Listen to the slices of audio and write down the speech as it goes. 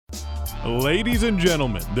Ladies and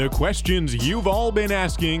gentlemen, the questions you've all been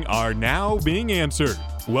asking are now being answered.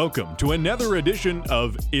 Welcome to another edition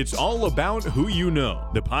of It's All About Who You Know,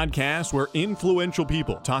 the podcast where influential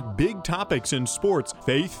people talk big topics in sports,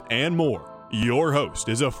 faith, and more. Your host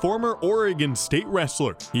is a former Oregon State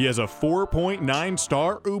wrestler. He has a 4.9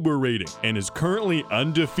 star Uber rating and is currently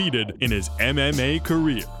undefeated in his MMA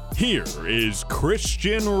career. Here is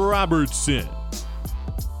Christian Robertson.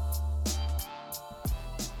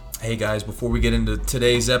 Hey guys, before we get into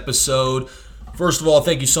today's episode, first of all,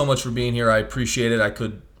 thank you so much for being here. I appreciate it. I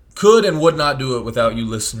could and would not do it without you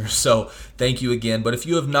listeners, so thank you again. But if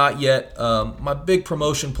you have not yet, my big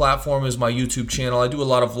promotion platform is my YouTube channel. I do a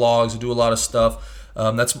lot of vlogs. I do a lot of stuff.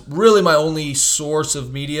 That's really my only source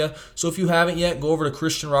of media. So if you haven't yet, go over to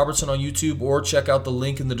Christian Robertson on YouTube or check out the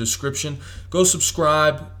link in the description. Go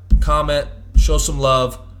subscribe, comment, show some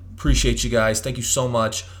love. Appreciate you guys. Thank you so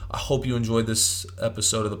much. I hope you enjoyed this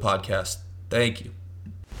episode of the podcast. Thank you.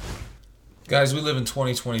 Guys, we live in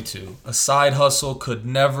 2022. A side hustle could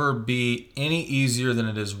never be any easier than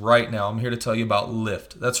it is right now. I'm here to tell you about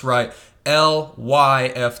Lyft. That's right,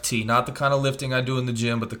 Lyft. Not the kind of lifting I do in the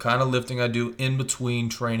gym, but the kind of lifting I do in between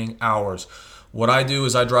training hours. What I do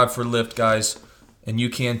is I drive for Lyft, guys, and you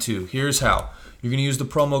can too. Here's how. You're going to use the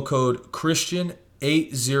promo code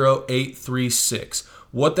Christian80836.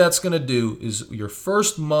 What that's going to do is your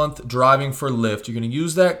first month driving for Lyft, you're going to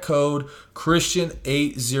use that code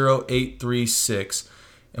Christian80836.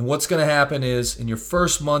 And what's going to happen is in your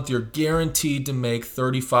first month, you're guaranteed to make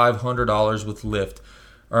 $3,500 with Lyft.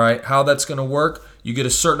 All right, how that's going to work, you get a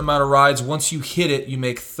certain amount of rides. Once you hit it, you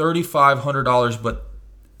make $3,500, but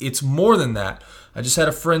it's more than that. I just had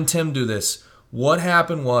a friend, Tim, do this. What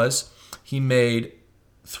happened was he made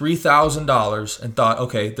 $3,000 and thought,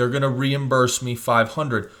 okay, they're going to reimburse me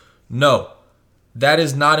 $500. No, that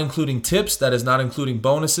is not including tips. That is not including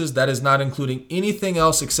bonuses. That is not including anything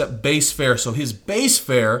else except base fare. So his base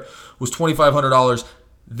fare was $2,500.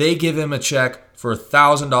 They give him a check for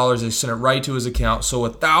 $1,000. They sent it right to his account. So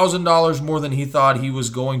 $1,000 more than he thought he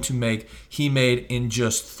was going to make, he made in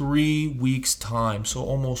just 3 weeks' time. So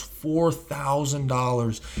almost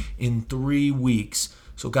 $4,000 in 3 weeks.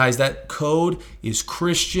 So guys, that code is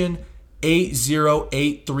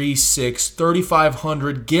Christian80836,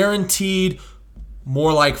 3,500 guaranteed,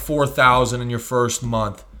 more like 4,000 in your first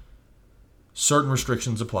month. Certain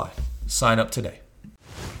restrictions apply. Sign up today.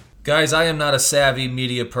 Guys, I am not a savvy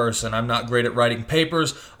media person. I'm not great at writing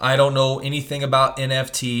papers. I don't know anything about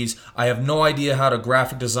NFTs. I have no idea how to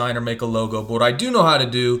graphic design or make a logo. But what I do know how to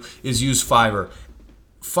do is use Fiverr.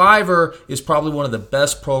 Fiverr is probably one of the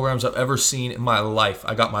best programs I've ever seen in my life.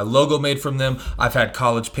 I got my logo made from them. I've had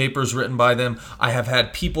college papers written by them. I have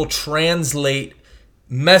had people translate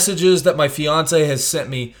messages that my fiance has sent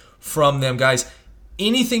me from them. Guys,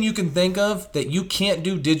 anything you can think of that you can't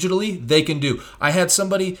do digitally, they can do. I had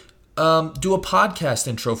somebody do a podcast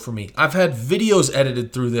intro for me. I've had videos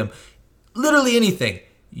edited through them. Literally anything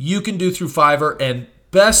you can do through Fiverr, and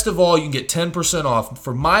best of all, you can get 10% off.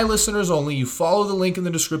 For my listeners only, you follow the link in the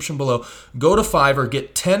description below. Go to Fiverr,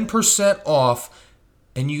 get 10% off,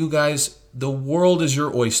 and you guys, the world is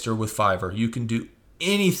your oyster with Fiverr. You can do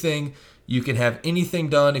anything. You can have anything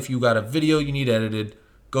done. If you got a video you need edited,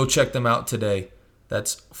 go check them out today.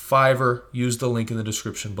 That's Fiverr. Use the link in the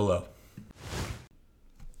description below.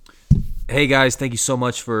 Hey guys, thank you so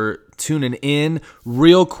much for tuning in.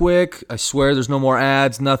 Real quick, I swear there's no more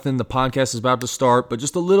ads, nothing. The podcast is about to start, but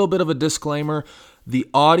just a little bit of a disclaimer. The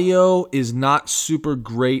audio is not super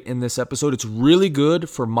great in this episode. It's really good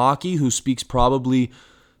for Maki, who speaks probably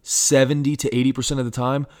 70 to 80% of the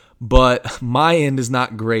time, but my end is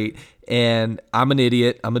not great, and I'm an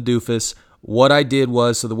idiot. I'm a doofus. What I did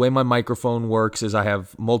was, so the way my microphone works is I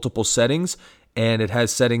have multiple settings, and it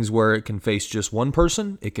has settings where it can face just one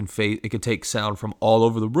person. It can take sound from all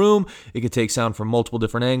over the room. It can take sound from multiple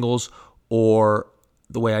different angles. Or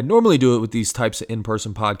the way I normally do it with these types of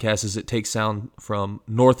in-person podcasts is it takes sound from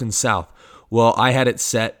north and south. Well, I had it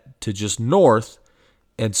set to just north,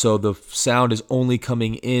 and so the sound is only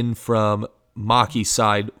coming in from Maki's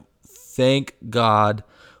side. Thank God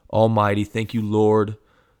Almighty. Thank you, Lord,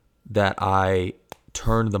 that I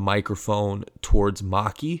turned the microphone towards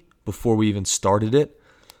Maki before we even started it,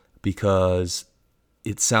 because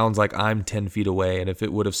it sounds like I'm 10 feet away. And if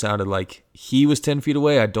it would have sounded like he was 10 feet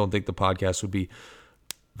away, I don't think the podcast would be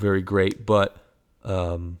very great. But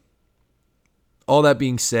all that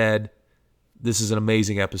being said, this is an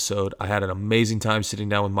amazing episode. I had an amazing time sitting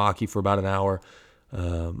down with Maki for about an hour.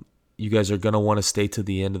 You guys are going to want to stay to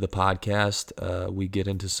the end of the podcast. We get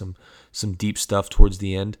into some deep stuff towards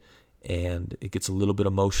the end, and it gets a little bit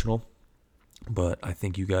emotional. but I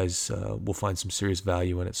think you guys will find some serious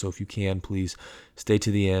value in it. So if you can, please stay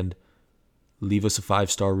to the end. Leave us a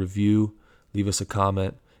 5-star review. Leave us a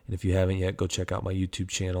comment. And if you haven't yet, go check out my YouTube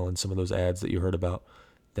channel and some of those ads that you heard about.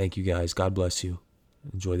 Thank you guys. God bless you.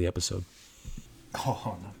 Enjoy the episode.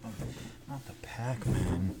 Oh, not the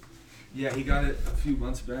Pac-Man. Yeah, he got it a few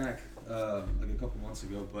months back, like a couple months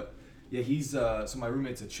ago. But yeah, he's so my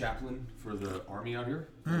roommate's a chaplain for the Army out here,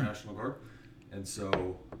 the National Guard, and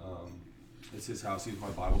so it's his house. He's my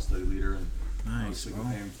Bible study leader, and I was paying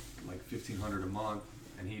him like $1,500 a month,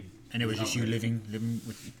 and he. And it was just you living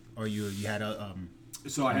with, or you had a.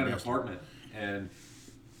 So I had an apartment, and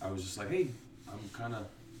I was just like, hey, I'm kind of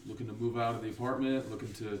looking to move out of the apartment,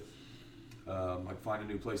 looking to like find a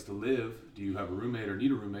new place to live. Do you have a roommate or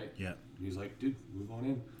need a roommate? Yeah. And he's like, dude, move on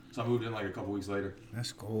in. So I moved in like a couple weeks later.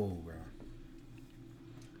 Let's go, bro.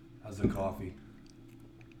 How's the coffee?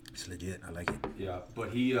 It's legit. I like it. Yeah, but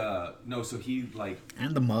he so he like.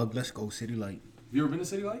 And the mug. Let's go, City Light. Have you ever been to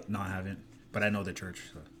City Light? No, I haven't, but I know the church.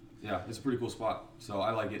 So. Yeah, it's a pretty cool spot. So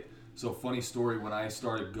I like it. So funny story, when I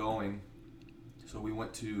started going, so we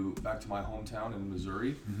went back to my hometown in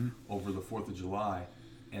Missouri over the 4th of July,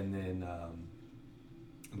 and then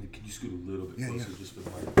can you scoot a little bit closer just for the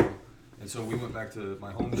microphone? And so we went back to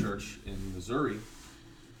my home church in Missouri,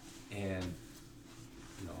 and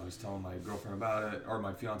I was telling my girlfriend about it, or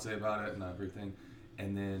my fiance about it and everything,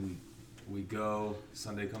 and then we go,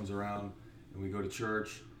 Sunday comes around, and we go to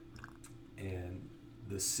church, and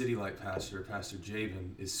the City Light pastor, Pastor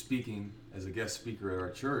Javen, is speaking as a guest speaker at our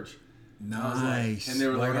church. Nice. And they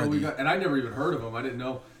were like, and I never even heard of him. I didn't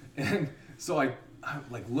know. And so I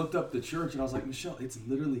like looked up the church, and I was like, Michelle, it's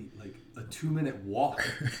literally like a 2-minute walk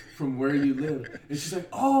from where you live. And she's like,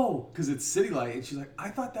 oh, because it's City Light. And she's like, I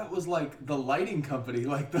thought that was like the lighting company,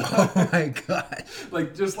 like the. Oh my god.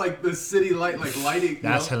 Like just like the City Light, like lighting.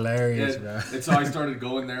 That's hilarious, bro. And so I started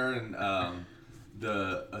going there, and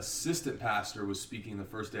the assistant pastor was speaking the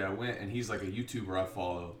first day I went, and he's like a YouTuber I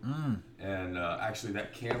follow. And actually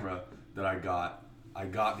that camera that I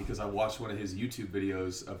got because I watched one of his YouTube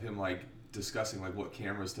videos of him like discussing like what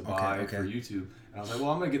cameras to buy for YouTube, and I was like,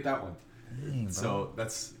 well, I'm gonna get that one. Dang, so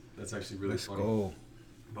that's actually really funny. Go.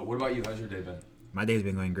 But what about you? How's your day been? My day's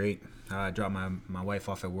been going great. I dropped my wife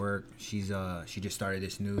off at work. She just started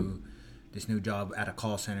this new job at a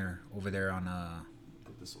call center over there on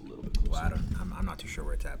this a little bit closer. Well, I'm not too sure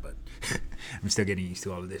where it's at, but I'm still getting used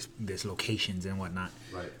to all of this locations and whatnot.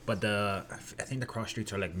 Right. But I think the cross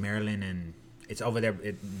streets are like Maryland, and it's over there.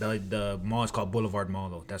 The mall is called Boulevard Mall,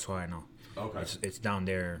 though. That's why I know. Okay. It's down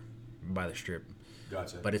there by the strip.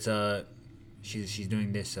 Gotcha. But it's she's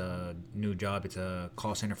doing this new job. It's a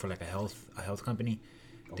call center for like a health company.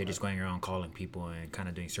 Okay. They're just going around calling people and kind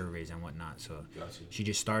of doing surveys and whatnot. So gotcha. She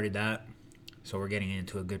just started that. So we're getting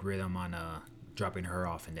into a good rhythm on dropping her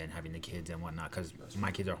off and then having the kids and whatnot, because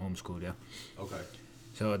my kids are homeschooled. Yeah. Okay.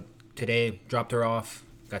 So today dropped her off.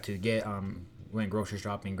 Got to went grocery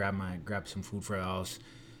shopping, grabbed some food for the house,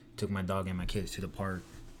 took my dog and my kids to the park,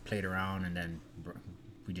 played around, and then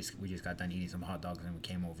we just got done eating some hot dogs and we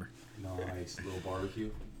came over. Nice little barbecue.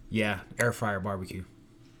 Yeah, air fryer barbecue.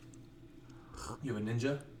 You have a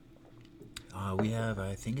Ninja? We have,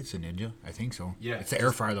 I think it's a Ninja. I think so. Yeah. It's an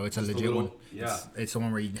air fryer though. It's a legit one. Yeah. It's the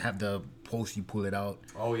one where you have the post, you pull it out.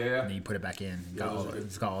 Oh yeah. And then you put it back in.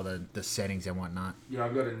 It's got all the settings and whatnot. Yeah,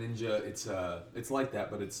 I've got a Ninja. It's like that,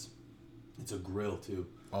 but it's a grill too.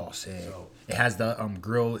 Oh, sick. So, it has the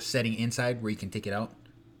grill setting inside where you can take it out.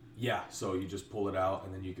 Yeah, so you just pull it out,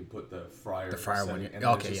 and then you can put the fryer one. And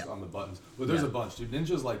then it's just on the buttons. Well, there's a bunch, dude.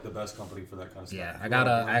 Ninja's like the best company for that kind of stuff. Yeah, I got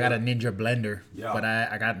a Ninja blender. Yeah. But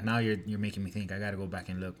I got, now you're making me think. I got to go back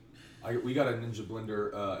and look. We got a Ninja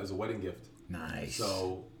blender as a wedding gift. Nice.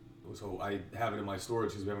 So I have it in my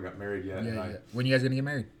storage because we haven't got married yet. Yeah. When are you guys gonna get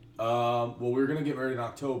married? Well, we're gonna get married in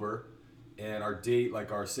October, and our date,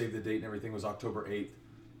 like our save the date and everything, was October 8th.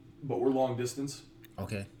 But we're long distance.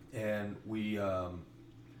 Okay. And we.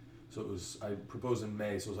 So I proposed in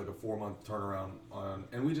May, so it was like a 4-month turnaround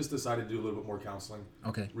and we just decided to do a little bit more counseling.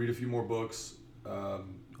 Okay. Read a few more books.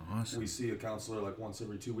 Awesome. We see a counselor like once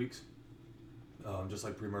every 2 weeks, just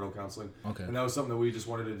like premarital counseling. Okay. And that was something that we just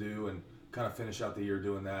wanted to do and kind of finish out the year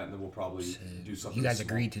doing that, and then we'll probably do something. You guys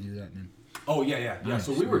agreed to do that then? Oh yeah. Nice.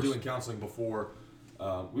 So we were doing counseling before.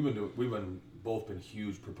 We've both been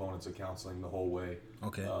huge proponents of counseling the whole way.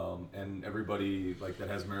 Okay. And everybody like that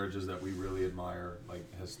has marriages that we really admire like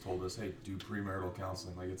has told us, hey, do premarital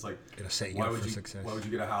counseling. Like it's like, it'll set you up for success. Why would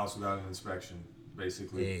you get a house without an inspection?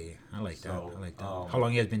 Basically. Yeah, I like that. How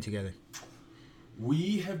long you guys been together?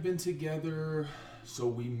 We have been together. So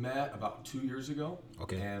we met about 2 years ago.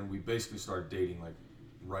 Okay. And we basically started dating like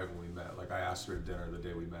right when we met. Like I asked her at dinner the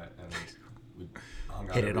day we met, and we hung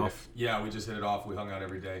out. Hit it off. Yeah, we just hit it off. We hung out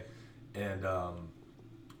every day, and I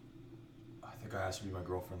think I asked her to be my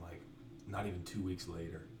girlfriend like not even 2 weeks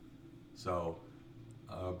later. So,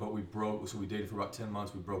 but we broke. So we dated for about 10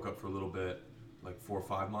 months. We broke up for a little bit, like 4 or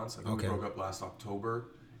 5 months. I think we broke up last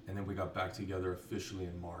October, and then we got back together officially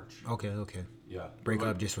in March. Okay. Yeah. Break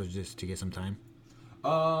up was just to get some time.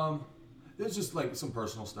 It's just like some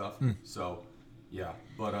personal stuff. So, yeah.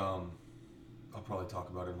 But I'll probably talk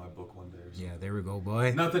about it in my book one day. Or something. Yeah, there we go,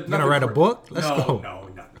 boy. Nothing. You gonna write a book? Let's go. No,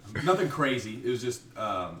 nothing crazy. It was just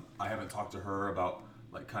I haven't talked to her about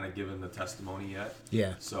like kind of giving the testimony yet.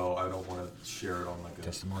 Yeah. So I don't want to share it on like a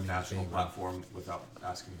national platform without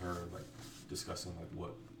asking her, like discussing like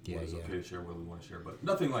what is okay to share, what we want to share. But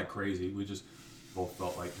nothing like crazy. We just both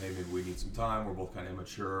felt like, hey, maybe we need some time. We're both kind of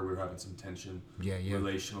immature. We were having some tension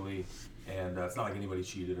relationally. And it's not like anybody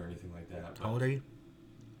cheated or anything like that. How old are you?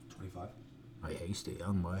 25. Oh, yeah, you stay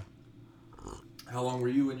young, boy. How long were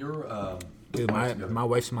you in your Dude, my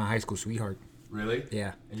wife's my high school sweetheart. Really?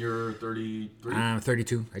 Yeah. And you're 33? I'm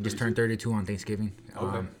 32. I just turned 32 on Thanksgiving.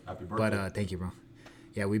 Okay. Happy birthday. But thank you, bro.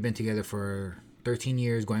 Yeah, we've been together for 13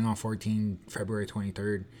 years, going on 14, February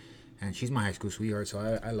 23rd. And she's my high school sweetheart,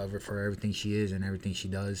 so I love her for everything she is and everything she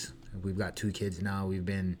does. We've got 2 kids now. We've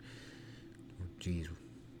been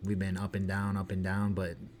up and down,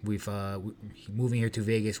 but we've moving here to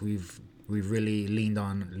Vegas, we've really leaned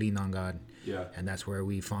on God. Yeah. And that's where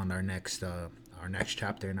we found our next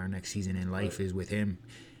chapter and our next season in life is with him,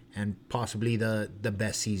 and possibly the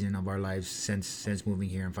best season of our lives since moving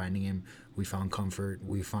here and finding him. We found comfort.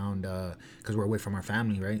 We found because we're away from our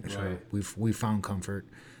family, right? So we found comfort.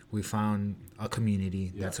 We found a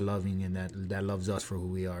community that's loving and that loves us for who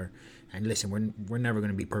we are. And listen, we're never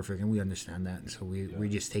gonna be perfect, and we understand that. So we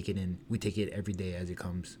just take it in. We take it every day as it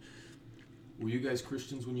comes. Were you guys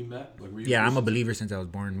Christians when you met? Like, were you Christians? I'm a believer since I was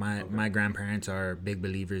born. My grandparents are big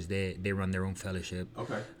believers. They run their own fellowship.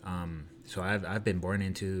 Okay. So I've been born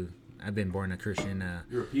a Christian.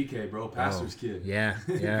 You're a PK, bro, pastor's kid. Yeah.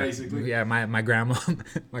 Basically. Yeah, my grandma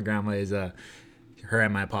is her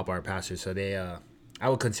and my papa are pastors, so they I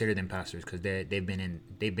would consider them pastors because they've been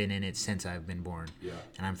in it since I've been born. Yeah.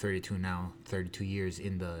 And I'm 32 now, 32 years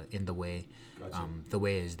in the way. Gotcha. The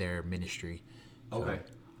way is their ministry. Okay.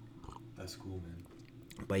 That's cool, man.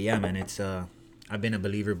 But yeah, man, it's I've been a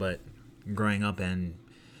believer, but growing up and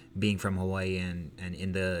being from Hawaii and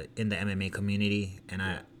in the MMA community, and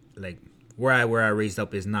I like where I raised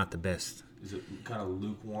up is not the best. Is it kind of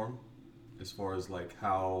lukewarm as far as like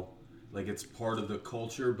how like it's part of the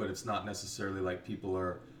culture, but it's not necessarily like people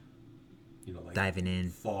are, like diving in,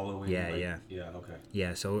 following. Yeah, okay.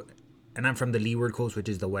 Yeah, so, and I'm from the Leeward Coast, which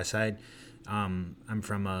is the west side. I'm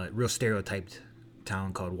from a real stereotyped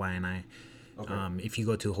town called Waianae. Okay. If you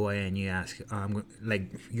go to Hawaii and you ask,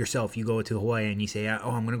 like yourself, you go to Hawaii and you say,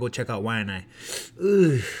 "Oh, I'm gonna go check out Waianae."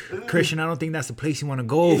 Christian, I don't think that's the place you want to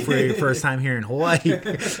go for your first time here in Hawaii.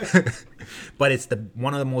 But it's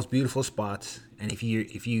one of the most beautiful spots, and if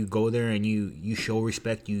you go there and you show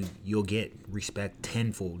respect, you'll get respect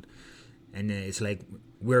tenfold. And it's like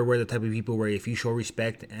we're the type of people where if you show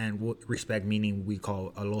respect, and respect meaning we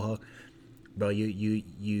call aloha. Bro,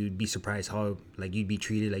 you'd be surprised how like you'd be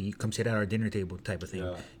treated like you come sit at our dinner table type of thing.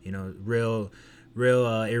 Yeah. Real.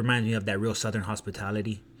 It reminds me of that real Southern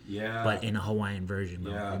hospitality. Yeah. But in a Hawaiian version,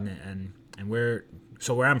 bro. Yeah. And where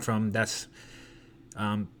I'm from, that's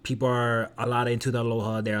people are a lot into the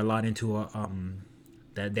aloha. They're a lot into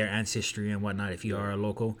that their ancestry and whatnot. If you are a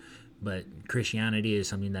local, but Christianity is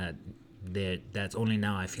something that's only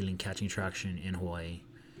now I feel catching traction in Hawaii.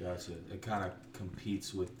 Gotcha. It kind of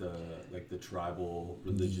competes with the tribal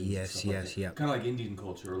religions. Yes, yeah. Kind of like Indian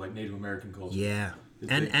culture or like Native American culture. Yeah,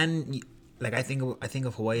 and like I think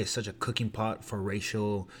of Hawaii as such a cooking pot for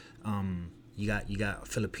racial. You got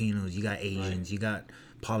Filipinos, you got Asians, right. You got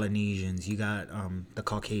Polynesians, you got the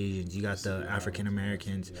Caucasians, you got the African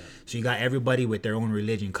Americans. Yeah. So you got everybody with their own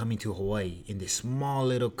religion coming to Hawaii in this small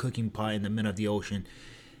little cooking pot in the middle of the ocean.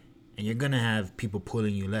 And you're gonna have people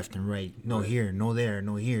pulling you left and right. No right. Here, no there,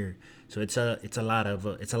 no here. So it's a lot of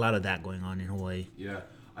that going on in Hawaii. Yeah,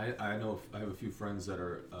 I know I have a few friends that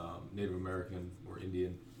are Native American or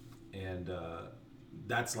Indian, and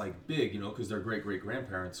that's like big, because their great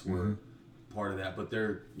grandparents were part of that. But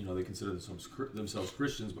they're they consider themselves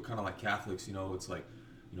Christians, but kind of like Catholics. It's like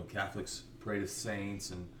Catholics pray to saints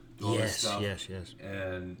and all this stuff. Yes.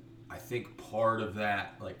 And I think part of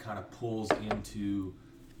that like kind of pulls into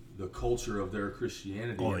the culture of their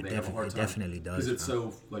Christianity. Oh, and they have a hard time. It definitely does. Because it's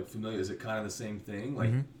so like familiar. Is it kind of the same thing?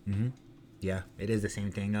 Like, Yeah, it is the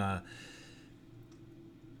same thing.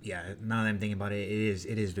 Yeah, now that I'm thinking about it,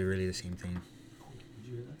 it is really the same thing. Did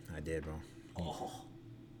you hear that? I did, bro. Oh.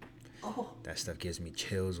 That stuff gives me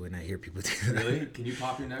chills when I hear people do that. Really? Can you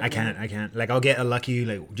pop your neck? I can't. Like, I'll get a lucky,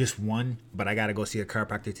 like, just one, but I gotta go see a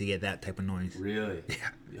chiropractor to get that type of noise. Really?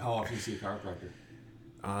 Yeah. How often do you see a chiropractor?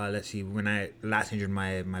 Let's see. When I last injured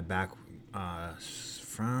my back, I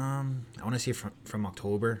want to say from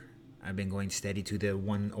October. I've been going steady to the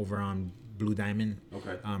one over on Blue Diamond.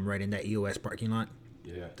 Okay. Right in that EOS parking lot.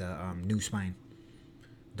 Yeah. The New Spine.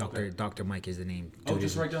 Dr. Mike is the name. Oh,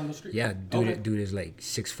 just right down the street? Yeah, dude. Okay. Dude is like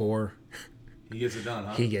 6'4". He gets it done,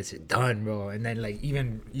 huh? He gets it done, bro. And then, like,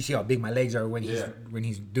 even you see how big my legs are when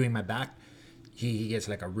he's doing my back. He gets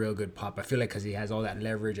like a real good pop. I feel like because he has all that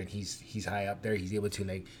leverage and he's high up there, he's able to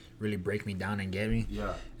like really break me down and get me.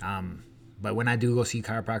 Yeah. But when I do go see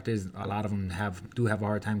chiropractors, a lot of them do have a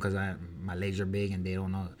hard time because my legs are big and they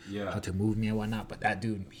don't know how to move me and whatnot. But that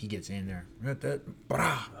dude, he gets in there.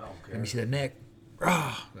 Let me see the neck.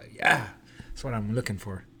 Like, yeah, that's what I'm looking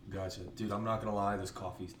for. Gotcha. Dude, I'm not going to lie. This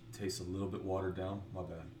coffee tastes a little bit watered down. My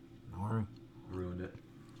bad. No worry. Ruined it.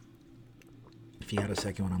 If you had a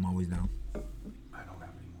second one, I'm always down. I don't have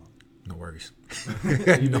any more. No worries.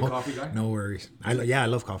 You big coffee guy? No worries. I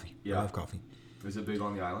love coffee. Yeah. I love coffee. Is it big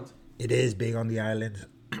on the island? It is big on the island.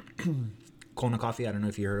 Kona Coffee. I don't know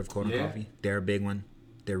if you heard of Kona Coffee. They're a big one.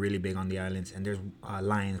 They're really big on the islands. And there's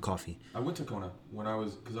Lion Coffee. I went to Kona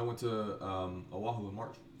because I went to Oahu in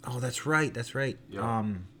March. Oh, that's right. Yeah.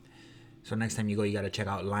 So next time you go, you got to check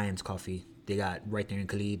out Lion's Coffee. They got right there in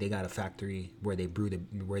Kali. They got a factory where they brew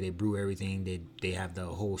everything. They have the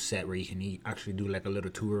whole set where you can actually do like a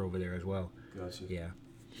little tour over there as well. Gotcha. Yeah.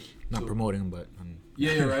 Not promoting, but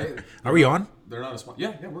yeah, you're right. Are we on? They're not a sponsor.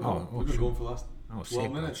 Yeah, we're going. We've been going for the last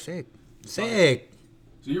 12 minutes. Sick. So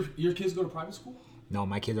your kids go to private school? No,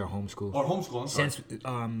 my kids are homeschooled. Or homeschool? I'm sorry.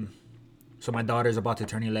 Since so my daughter's about to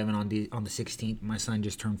turn 11 on the 16th. My son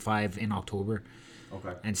just turned 5 in October.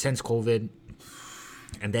 Okay. And since COVID,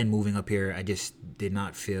 and then moving up here, I just did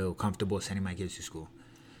not feel comfortable sending my kids to school.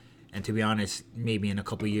 And to be honest, maybe in a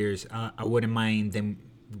couple of years, I wouldn't mind them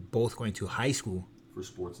both going to high school for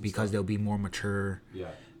sports and because stuff. they'll be more mature. Yeah.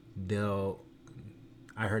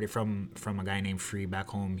 I heard it from a guy named Free back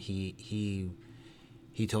home. He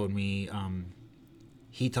told me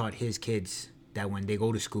he taught his kids that when they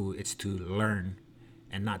go to school, it's to learn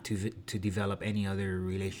and not to develop any other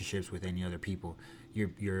relationships with any other people.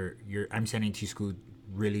 I'm sending you to school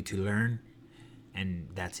really to learn, and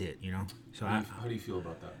that's it, you know. So how do you feel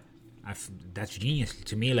about that? That's genius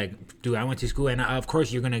to me. Like, dude, I went to school, and of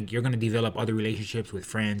course you're gonna develop other relationships with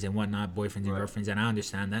friends and whatnot, boyfriends and girlfriends, and I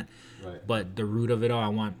understand that. Right. But the root of it all, I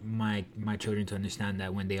want my children to understand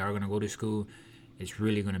that when they are gonna go to school, it's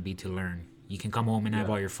really gonna be to learn. You can come home and have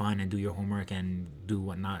all your fun and do your homework and do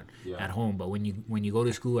whatnot at home, but when you go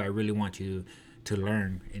to school, I really want you to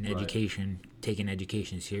learn in education, take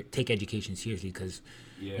education seriously, because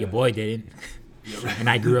your boy didn't. Yeah, right. And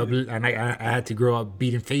I grew up, and I had to grow up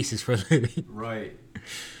beating faces for a living. Right.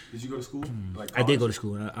 Did you go to school? Like I did go to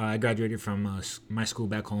school. I graduated from my school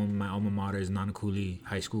back home. My alma mater is Nanakuli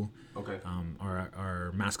High School. Okay.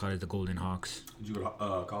 Our mascot is the Golden Hawks. Did you go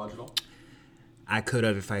to college at all? I could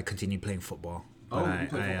have if I continued playing football. But you played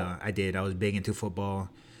football? I did. I was big into football.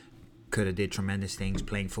 Could have did tremendous things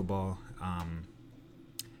playing football.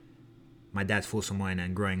 My dad's full Samoan,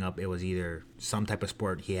 and growing up, it was either some type of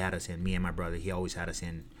sport he had us in. Me and my brother, he always had us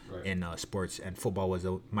in sports, and football was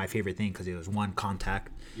my favorite thing because it was one, contact,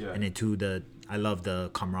 and then two, I love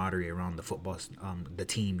the camaraderie around the football, the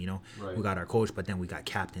team. You know, we got our coach, but then we got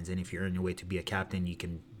captains, and if you're on your way to be a captain,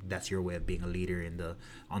 that's your way of being a leader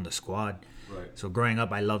on the squad. Right. So growing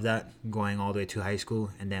up, I loved that. Going all the way to high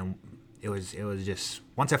school, and then it was just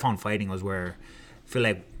once I found fighting was where. I feel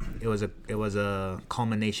like it was a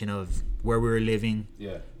culmination of where we were living,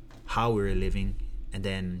 how we were living, and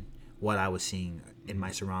then what I was seeing in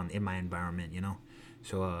my environment, you know.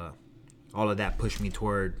 So all of that pushed me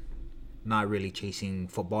toward not really chasing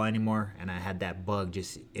football anymore, and I had that bug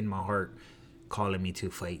just in my heart calling me to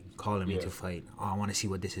fight. Oh, I want to see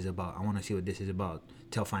what this is about.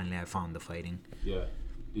 Till finally I found the fighting. Yeah.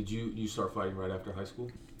 Did you start fighting right after high school?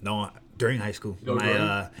 No, during high school.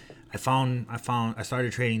 I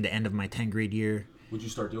started training the end of my 10th grade year. What'd you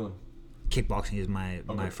start doing? Kickboxing is my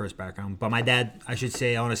first background. But my dad, I should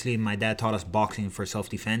say honestly, my dad taught us boxing for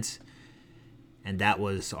self-defense. And that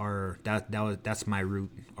was that's my root.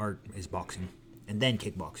 Art is boxing. And then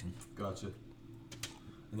kickboxing. Gotcha.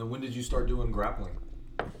 And then when did you start doing grappling?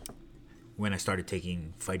 When I started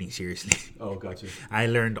taking fighting seriously. Oh, gotcha. I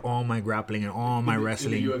learned all my grappling and all my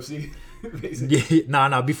wrestling. In the UFC?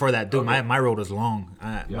 No, before that, dude. Okay. My road was long.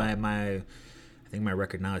 I think my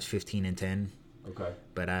record now is 15-10. Okay.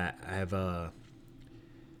 But I have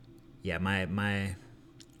my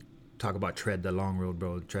talk about tread the long road,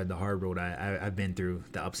 bro. Tread the hard road. I've been through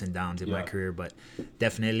the ups and downs in my career, but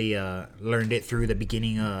definitely learned it through the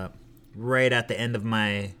beginning. Right at the end of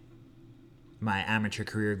my amateur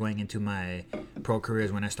career, going into my pro career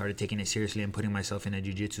is when I started taking it seriously and putting myself in a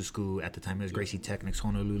jiu-jitsu school. At the time, it was Gracie Technics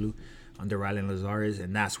Honolulu under Rylan Lazares,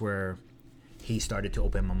 and that's where he started to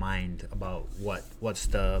open my mind about what's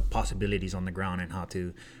the possibilities on the ground and how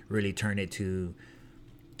to really turn it to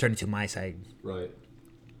my side. Right.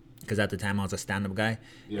 Because at the time I was a stand-up guy,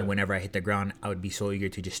 and whenever I hit the ground, I would be so eager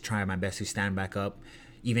to just try my best to stand back up.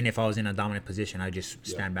 Even if I was in a dominant position, I'd just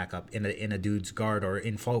stand back up in a dude's guard or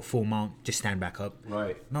in full mount, just stand back up.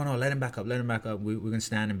 Right. No, let him back up. We're gonna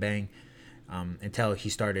stand and bang. Until he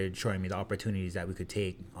started showing me the opportunities that we could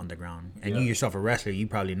take on the ground. And you yourself, a wrestler, you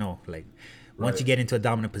probably know, like, once you get into a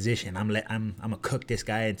dominant position, I'm gonna cook this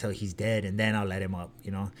guy until he's dead, and then I'll let him up,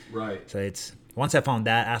 you know. Right. So it's once I found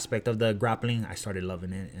that aspect of the grappling, I started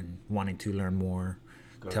loving it and wanting to learn more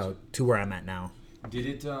to where I'm at now.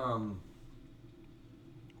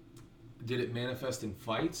 Did it manifest in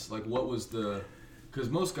fights? Like, what was the? Because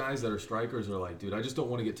most guys that are strikers are like, dude, I just don't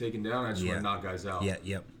want to get taken down. I just want to knock guys out.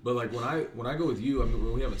 Yep. But like when I go with you, I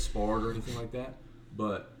mean, we haven't sparred or anything like that.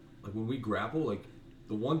 But like when we grapple, like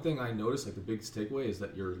the one thing I noticed, like the biggest takeaway is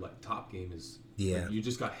that your like top game is like, you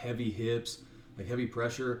just got heavy hips, like heavy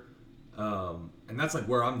pressure, and that's like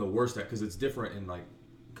where I'm the worst at because it's different in like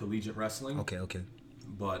collegiate wrestling. Okay.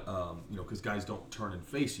 But you know, because guys don't turn and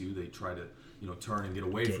face you, they try to turn and get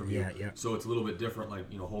away from you. Yeah. So it's a little bit different,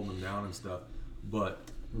 like holding them down and stuff.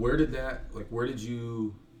 But where did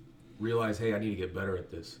you realize, hey, I need to get better at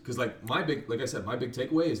this? Because like my big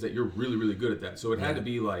takeaway is that you're really, really good at that. So it had to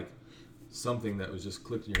be like something that was just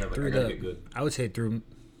clicked in your head, like I gotta get good. I would say through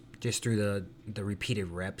the repeated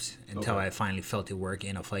reps until I finally felt it work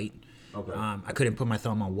in a fight. Okay. I couldn't put my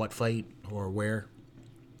thumb on what fight or where,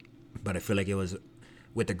 but I feel like it was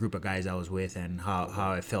with the group of guys I was with and how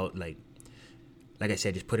I felt like I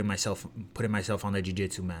said, just putting myself on the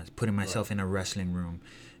jiu-jitsu mat, putting myself in a wrestling room,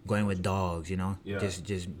 going with dogs,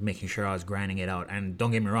 just making sure I was grinding it out. And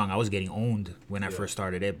don't get me wrong, I was getting owned when I first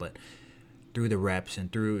started it, but through the reps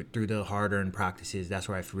and through the hard-earned practices, that's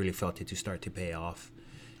where I really felt it to start to pay off.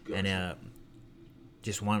 Gotcha. And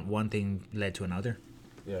just one thing led to another.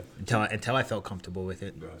 Yeah. Until I felt comfortable with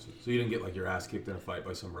it. Gotcha. So you didn't get like your ass kicked in a fight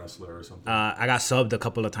by some wrestler or something? I got subbed a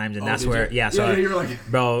couple of times, and that's where you? So you're like,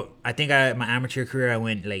 bro, I think my amateur career I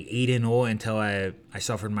went like 8-0 until I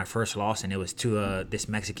suffered my first loss, and it was to this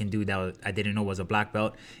Mexican dude that I didn't know was a black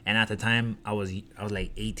belt, and at the time I was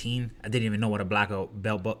like 18. I didn't even know what a black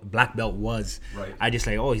belt was. Right. I just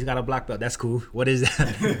like, oh, he's got a black belt. That's cool. What is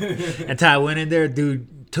that? Until I went in there,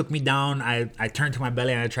 dude took me down. I turned to my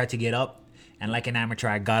belly and I tried to get up. And like an amateur,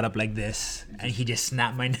 I got up like this, and he just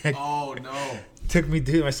snapped my neck. Oh no! Took me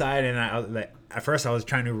to my side, and I was like, at first I was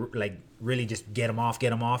trying to like really just get him off.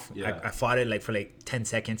 Yeah. I fought it like for like 10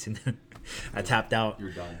 seconds, and then I tapped out.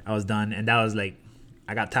 You're done. I was done, and that was like,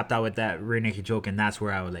 I got tapped out with that rear naked choke, and that's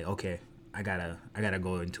where I was like, okay, I gotta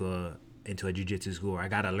go into a jiu-jitsu school. I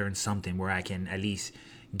gotta learn something where I can at least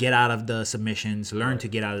get out of the submissions, learn to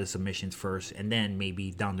get out of the submissions first, and then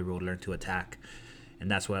maybe down the road learn to attack. And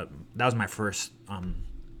that was my first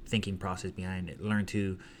thinking process behind it. Learn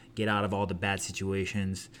to get out of all the bad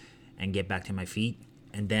situations and get back to my feet.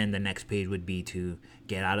 And then the next page would be to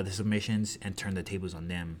get out of the submissions and turn the tables on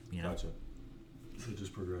them. Gotcha. So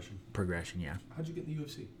just progression. Progression, yeah. How'd you get in the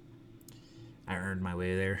UFC? I earned my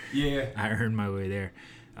way there. Yeah. I earned my way there.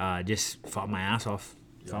 Just fought my ass off.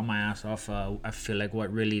 I feel like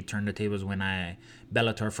what really turned the tables when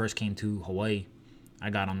Bellator first came to Hawaii. I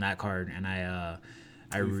got on that card, and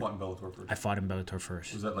you fought in Bellator first? I fought in Bellator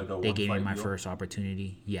first. Was that like a They gave me my deal? first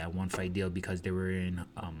opportunity. Yeah, one fight deal because they were in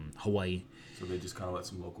Hawaii. So they just kind of let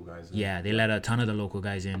some local guys in? Yeah, they let a ton of the local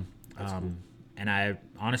guys in. That's cool. And I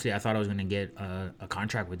thought I was gonna get a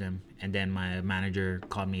contract with them. And then my manager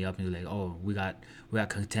called me up and was like, "Oh, we got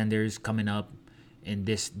contenders coming up in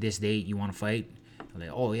this date. You want to fight?" I'm like,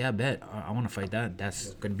 "Oh yeah, bet. I want to fight that.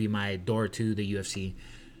 That's gonna be my door to the UFC."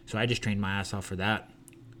 So I just trained my ass off for that.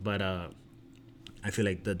 But I feel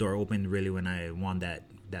like the door opened really when I won that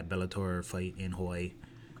Bellator fight in Hawaii.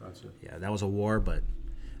 Gotcha. Yeah, that was a war, but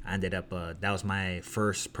I ended up, that was my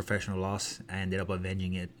first professional loss. I ended up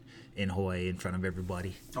avenging it in Hawaii in front of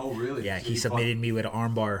everybody. Oh, really? Yeah, So he submitted me with an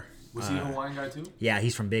armbar. Was he a Hawaiian guy too? Yeah,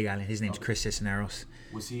 he's from Big Island. His name's Chris Cisneros.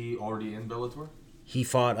 Was he already in Bellator? He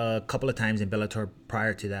fought a couple of times in Bellator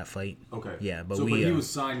prior to that fight. Okay. Yeah, but but we... he was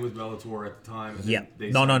signed with Bellator at the time. And yeah.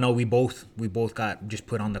 They No. We both got just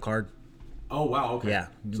put on the card. Oh wow. Okay. Yeah,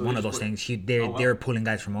 So one they of those just put- things. Oh, wow. They were pulling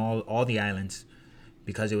guys from all the islands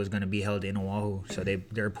because it was going to be held in Oahu. So they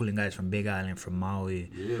were pulling guys from Big Island, from Maui,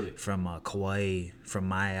 Really? from Kauai, from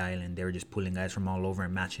my island. They were just pulling guys from all over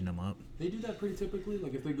and matching them up. They do that pretty typically.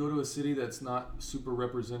 Like if they go to a city that's not super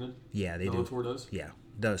represented. Yeah, they do. Bellator does. Yeah,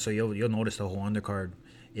 so you'll notice the whole undercard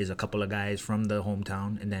is a couple of guys from the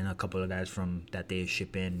hometown, and then a couple of guys from that they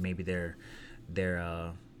ship in. Maybe their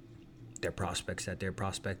prospects that they're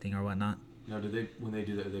prospecting or whatnot. Now, when they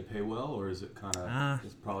do that, do they pay well, or is it kind of?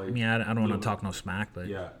 It's probably. I mean, I don't want little- to talk no smack, but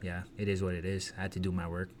Yeah. it is what it is. I had to do my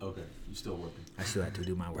work. Okay, you still working? I still had to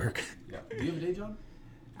do my work. Yeah. Do you have a day job?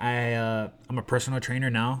 I'm a personal trainer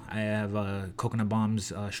now. I have Coconut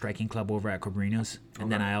Bombs striking club over at Cabrina's,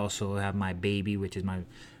 and then Okay. I also have my baby, which is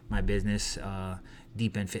my business,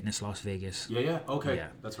 Deep End Fitness Las Vegas. Yeah. Okay. Yeah.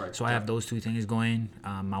 That's right. So I have those two things going.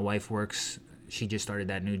 My wife works. She just started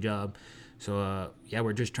that new job. So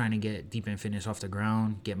we're just trying to get Deep End Fitness off the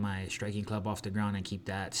ground, get my striking club off the ground, and keep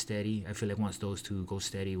that steady. I feel like once those two go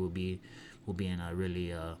steady, we'll be in a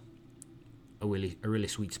really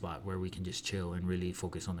sweet spot where we can just chill and really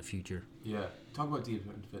focus on the future. Yeah. Talk about Deep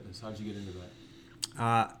End Fitness. How'd you get into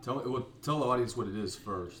that? Tell the audience what it is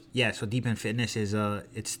first. Yeah, so Deep End Fitness is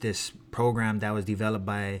it's this program that was developed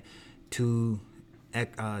by two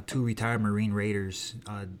retired Marine Raiders.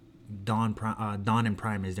 Don and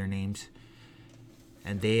Prime is their names,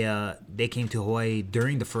 and they came to Hawaii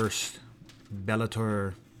during the first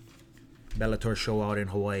Bellator show out in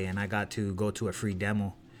Hawaii, and I got to go to a free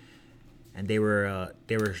demo. And they were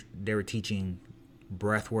teaching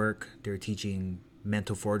breath work. They were teaching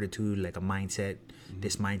mental fortitude, like a mindset.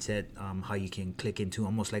 This mindset, how you can click into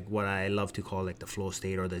almost like what I love to call like the flow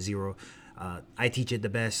state or the zero. I teach it the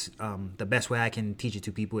best. The best way I can teach it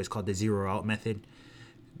to people is called the zero out method.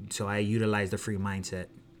 So I utilize the free mindset.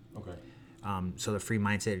 Okay. So the free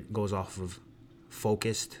mindset goes off of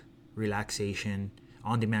focused relaxation,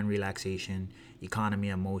 on-demand relaxation, economy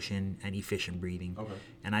of motion, and efficient breathing. Okay.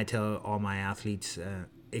 And I tell all my athletes,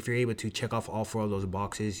 if you're able to check off all four of those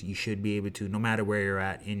boxes, you should be able to, no matter where you're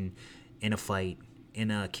at in a fight, in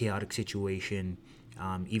a chaotic situation,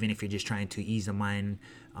 even if you're just trying to ease the mind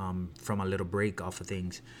from a little break off of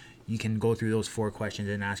things, you can go through those 4 questions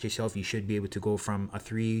and ask yourself. You should be able to go from a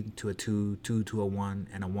 3 to a 2, 2 to a 1,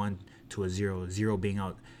 and a 1 to a 0. 0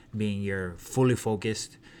 being you're fully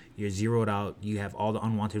focused, you're zeroed out, you have all the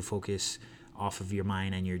unwanted focus off of your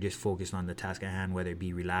mind, and you're just focused on the task at hand, whether it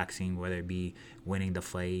be relaxing, whether it be winning the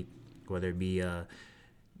fight, whether it be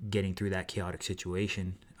getting through that chaotic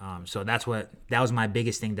situation. So that was my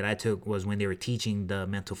biggest thing that I took, was when they were teaching the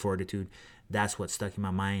mental fortitude. That's what stuck in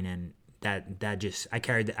my mind, and that just, I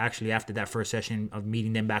carried actually after that first session of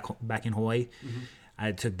meeting them back in Hawaii.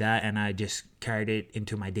 I took that and I just carried it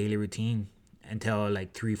into my daily routine until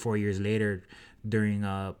like 3-4 years later, during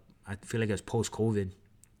I feel like it was post-COVID,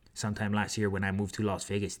 sometime last year when I moved to Las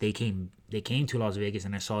Vegas. They came to Las Vegas,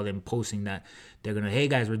 and I saw them posting that they're gonna, hey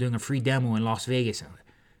guys, we're doing a free demo in Las Vegas. I'm like,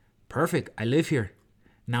 perfect, I live here.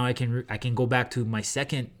 Now I can go back to my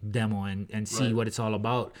second demo and see Right. what it's all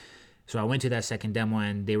about. So I went to that second demo,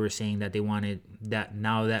 and they were saying that they wanted that,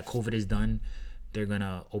 now that COVID is done, they're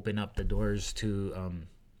gonna open up the doors to Kinda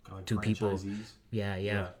like to people. franchisees.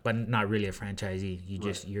 Yeah, but not really a franchisee. You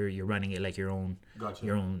just you're running it like your own Gotcha.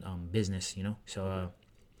 your own business, you know. So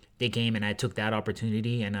they came, and I took that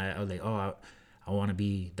opportunity, and I was like, oh, I want to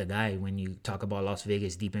be the guy. When you talk about Las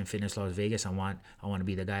Vegas, Deep End Fitness Las Vegas, I want to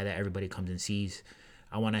be the guy that everybody comes and sees.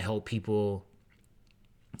 I want to help people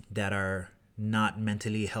that are not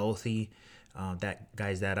mentally healthy, that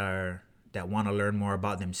guys that want to learn more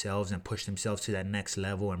about themselves and push themselves to that next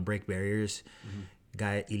level and break barriers.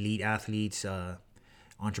 Elite athletes,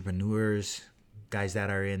 entrepreneurs, guys that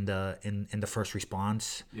are in the first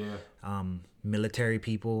response, military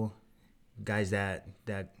people, guys that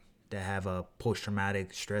have a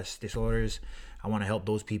post-traumatic stress disorders. I want to help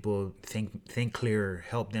those people think clearer,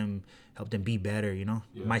 help them be better, you know.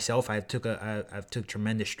 Myself, I've took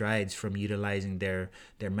tremendous strides from utilizing their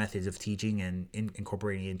methods of teaching and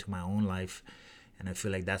incorporating it into my own life. And I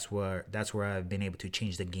feel like that's where I've been able to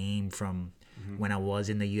change the game from when I was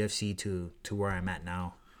in the UFC to where I'm at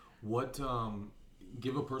now. What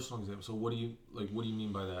give a personal example. So what do you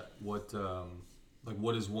mean by that?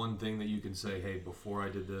 What is one thing that you can say, hey, before I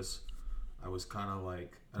did this, I was kind of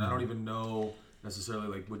like, and I don't even know necessarily,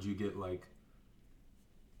 like, would you get like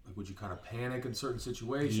would you kind of panic in certain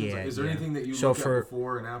situations? Yeah, Like, is there yeah. anything that you So look at for-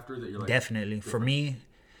 before and after that you're like, Definitely. For me,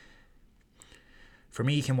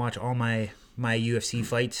 you can watch all my UFC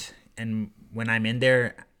fights, and when I'm in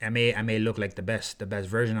there, I may look like the best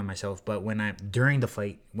version of myself. But during the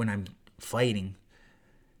fight, when I'm fighting,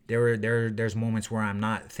 there's moments where I'm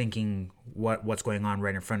not thinking what's going on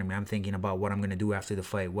right in front of me. I'm thinking about what I'm gonna do after the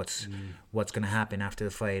fight. What's gonna happen after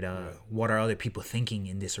the fight? What are other people thinking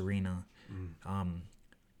in this arena?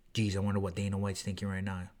 Geez, I wonder what Dana White's thinking right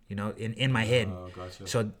now. You know, in my head. Gotcha.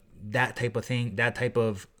 So that type of thing, that's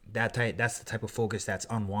the type of focus that's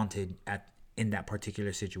unwanted in that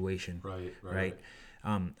particular situation. Right.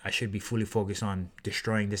 I should be fully focused on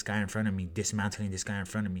destroying this guy in front of me, dismantling this guy in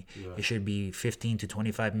front of me. Yeah. It should be 15 to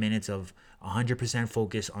 25 minutes of 100%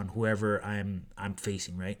 focus on whoever I'm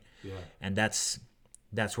facing, right? Yeah. And that's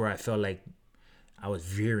where I felt like I was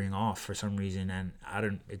veering off for some reason, and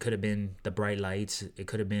it could have been the bright lights, it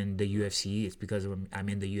could have been the UFC. It's because I'm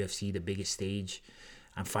in the UFC, the biggest stage.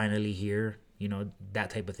 I'm finally here, you know,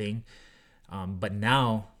 that type of thing. But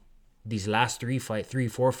now, these last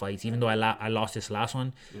 4 fights, even though I lost this last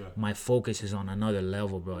one, my focus is on another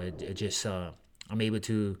level, bro. It just I'm able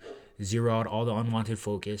to zero out all the unwanted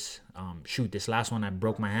focus. This last one I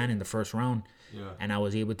broke my hand in the first round, and I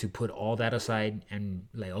was able to put all that aside and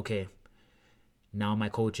like, okay, now my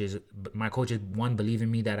coaches, one, believe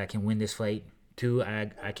in me that I can win this fight. 2,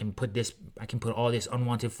 I can put all this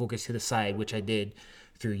unwanted focus to the side, which I did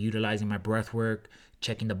through utilizing my breath work,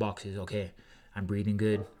 checking the boxes. Okay, I'm breathing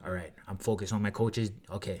good. All right, I'm focused on my coaches.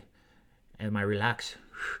 Okay, am I relaxed?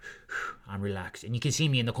 I'm relaxed. And you can see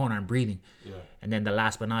me in the corner, I'm breathing. Yeah. And then the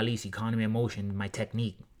last but not least, economy of motion, my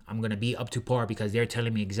technique. I'm going to be up to par because they're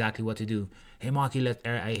telling me exactly what to do. Hey, Maki,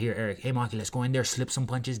 I hear Eric. Hey, Maki, let's go in there, slip some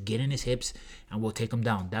punches, get in his hips, and we'll take him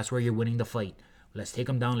down. That's where you're winning the fight. Let's take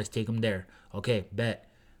him down. Let's take him there. Okay, bet.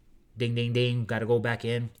 Ding, ding, ding. Got to go back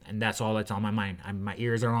in. And that's all that's on my mind. My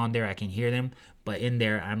ears are on there. I can hear them. But in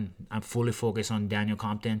there, I'm fully focused on Daniel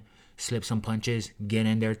Compton. Slip some punches, get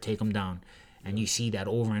in there, take him down. And you see that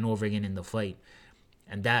over and over again in the fight.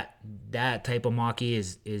 And that type of Maki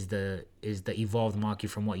is the evolved Maki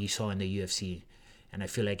from what you saw in the UFC. And I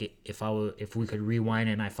feel like if we could rewind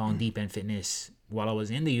and I found Deep End Fitness while I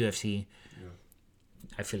was in the UFC,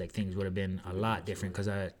 I feel like things would have been a lot different because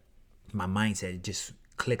my mindset just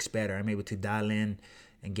clicks better. I'm able to dial in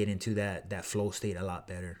and get into that flow state a lot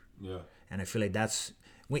better. Yeah. And I feel like that's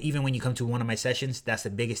even when you come to one of my sessions, that's the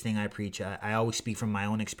biggest thing I preach. I always speak from my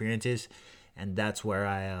own experiences, and that's where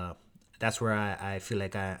I feel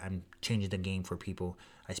like I'm changing the game for people.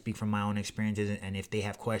 I speak from my own experiences, and if they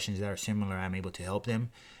have questions that are similar, I'm able to help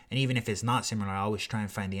them. And even if it's not similar, I always try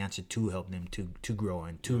and find the answer to help them to grow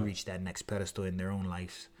and to reach that next pedestal in their own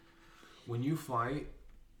lives. When you fight,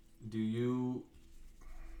 do you,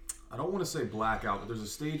 I don't want to say black out, but there's a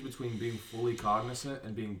stage between being fully cognizant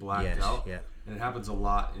and being blacked out. Yeah. And it happens a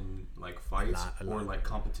lot in like fights or like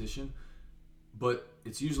competition. But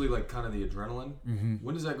it's usually like kind of the adrenaline. Mm-hmm.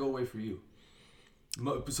 When does that go away for you?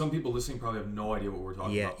 Some people listening probably have no idea what we're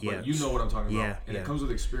talking about. But you know what I'm talking about. And it comes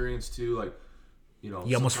with experience too. Like, you know,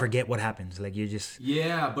 you almost forget what happens. Like you just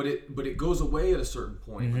but it goes away at a certain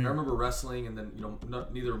point. Mm-hmm. Like I remember wrestling, and then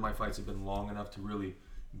neither of my fights have been long enough to really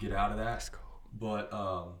get out of that. Let's go. But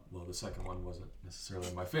well, the second one wasn't necessarily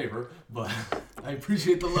in my favor, but I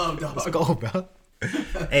appreciate the love, dog. Let's go, bro.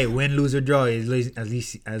 Hey, win, lose, or draw, at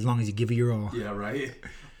least as long as you give it your all. Yeah, right.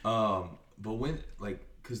 But when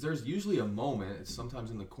because there's usually a moment. It's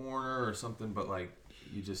sometimes in the corner or something, but like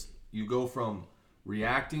you go from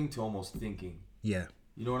reacting to almost thinking. Yeah.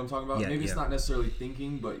 You know what I'm talking about? Yeah, maybe it's not necessarily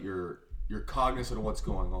thinking, but you're cognizant of what's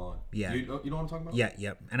going on. Yeah. You know what I'm talking about? Yeah,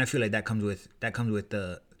 yeah. And I feel like that comes with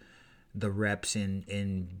the reps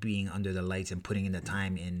in being under the lights and putting in the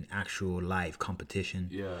time in actual live competition.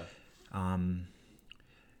 Yeah.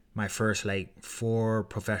 My first 4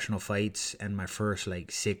 professional fights and my first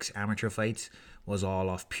 6 amateur fights was all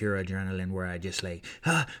off pure adrenaline, where I just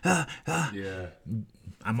Yeah.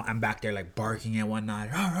 I'm back there barking and whatnot.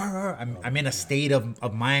 I'm in a state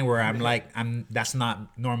of mind where I'm that's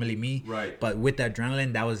not normally me. Right. But with the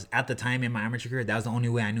adrenaline, that was at the time in my amateur career, that was the only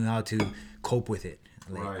way I knew how to cope with it.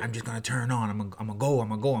 I'm just gonna turn on. I'm gonna go.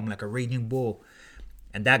 I'm like a raging bull,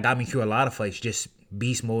 and that got me through a lot of fights. Just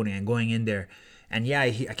beast mode and going in there, and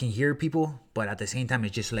I can hear people, but at the same time,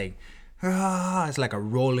 it's just it's like a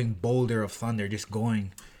rolling boulder of thunder just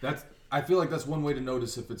going. I feel like that's one way to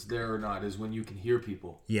notice if it's there or not is when you can hear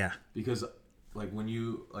people. Yeah. Because when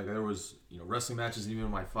you there was wrestling matches, even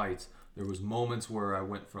in my fights, there was moments where I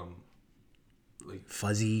went from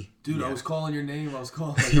fuzzy. Dude, yeah. I was calling your name. I was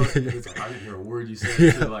calling. I didn't hear a word you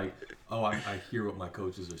said. To I hear what my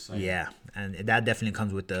coaches are saying. Yeah, and that definitely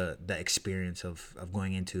comes with the experience of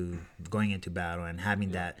going into battle and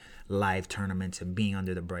having that live tournaments and being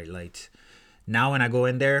under the bright lights. Now when I go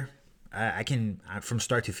in there, I can from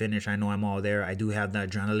start to finish. I know I'm all there. I do have the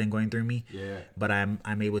adrenaline going through me. Yeah. But I'm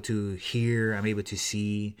able to hear. I'm able to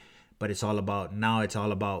see. But it's all about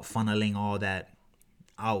funneling all that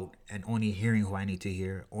out and only hearing who I need to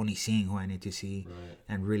hear, only seeing who I need to see, Right.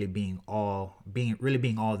 and really being all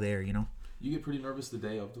there. You know. You get pretty nervous the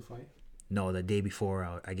day of the fight? No, the day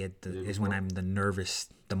before I get day is when before? I'm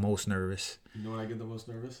the most nervous. You know when I get the most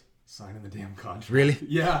nervous? Signing the damn contract. Really?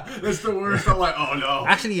 Yeah, that's the worst. I'm like, oh no.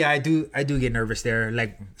 Actually, yeah, I do get nervous there.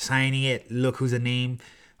 Like signing it, look who's the name.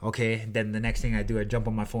 Okay, then the next thing I do, I jump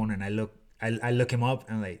on my phone and I look him up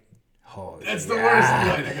and I'm like, oh, That's the worst. I'm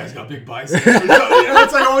like, that guy's got big biceps.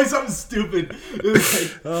 It's like always something stupid.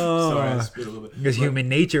 It's like, sorry, I spit a little bit. It's human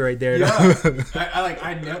nature right there. Yeah,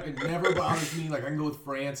 it never bothers me. Like I can go with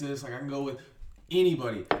Francis, like I can go with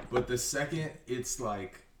anybody. But the second it's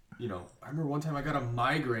like, you know, I remember one time I got a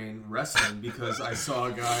migraine wrestling because I saw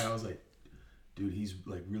a guy and I was like, dude, he's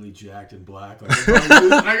like really jacked and black. Like,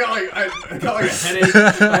 I got like a headache.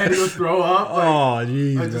 I had to go throw up. Like, Oh,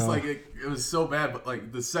 jeez. I just like it was so bad. But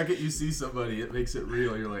like the second you see somebody, it makes it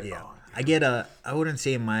real. You're like, Yeah, oh. I wouldn't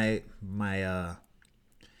say my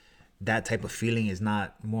that type of feeling is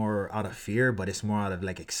not more out of fear, but it's more out of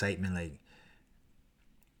like excitement.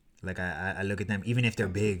 Like I look at them, even if they're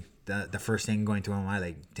big, the first thing going through my mind,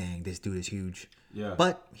 like, dang, this dude is huge. Yeah.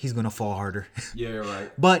 But he's gonna fall harder. Yeah, you're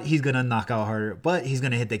right. But he's gonna knock out harder. But he's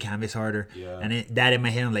gonna hit the canvas harder. Yeah. And that in my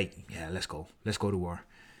head, I'm like, yeah, let's go to war.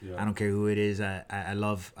 Yeah. I don't care who it is. I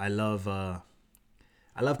love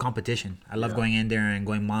competition. I love Yeah. going in there and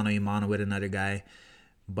going mano a mano with another guy.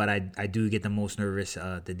 But I do get the most nervous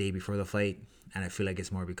the day before the fight, and I feel like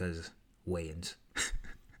it's more because weigh-ins.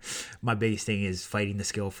 My biggest thing is fighting the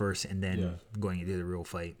skill first, and then Yeah. going into the real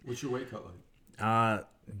fight. What's your weight cut like?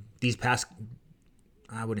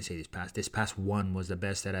 I wouldn't say this past one was the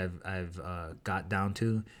best that I've got down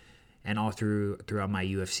to, and all throughout my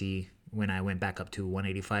UFC, when I went back up to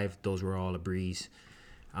 185, those were all a breeze.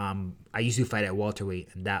 I used to fight at welterweight,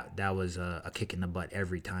 and that was a kick in the butt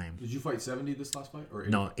every time. Did you fight 70 this last fight or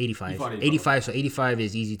 85? No, 85. You fought 85. So 85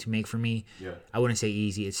 is easy to make for me. Yeah. I wouldn't say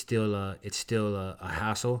easy. It's still a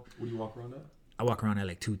hassle. What do you walk around at? I walk around at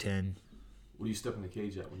like 210. What do you step in the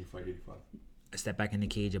cage at when you fight 85? I step back in the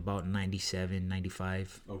cage about 97,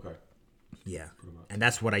 95. Okay. Yeah. Pretty much. And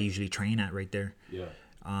that's what I usually train at right there. Yeah.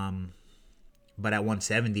 But at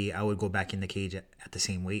 170, I would go back in the cage at the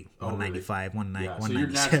same weight, Oh, really? 195, Yeah. So 197. your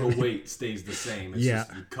natural weight stays the same. It's Yeah.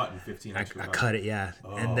 just you're cutting 15 I extra. cut it, yeah.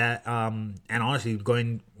 Oh. And that, and honestly,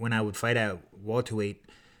 when I would fight at welterweight,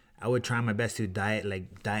 I would try my best to diet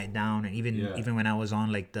down, and even when I was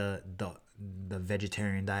on like the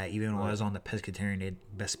vegetarian diet, even when I was on the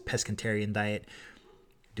pescatarian diet,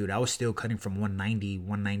 dude, I was still cutting from 190,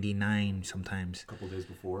 199 sometimes. A couple days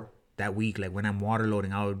before. That week, like when I'm water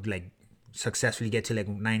loading, I would like successfully get to like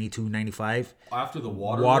 92, 95. After the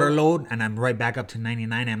water Load, and I'm right back up to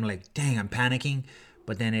 99. I'm like, dang, I'm panicking.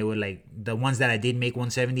 But then it would like the ones that I did make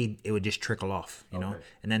 170, it would just trickle off, you know. Okay.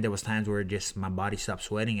 And then there was times where just my body stopped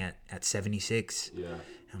sweating at 76. Yeah.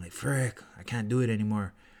 I'm like, frick, I can't do it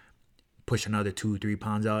anymore. Push another 2-3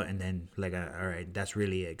 pounds out, and then like, all right, that's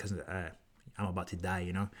really it, because I'm about to die,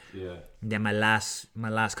 you know. Yeah. And then my last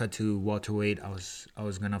cut to welterweight, I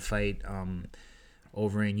was gonna fight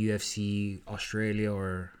over in UFC Australia,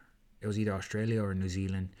 or it was either Australia or New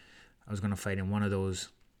Zealand. I was gonna fight in one of those,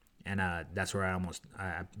 and that's where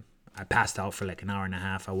I passed out for like an hour and a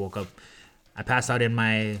half. I woke up, I passed out in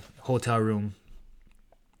my hotel room.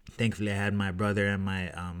 Thankfully, I had my brother and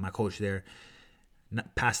my coach there.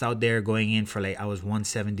 Passed out there, going in for like, I was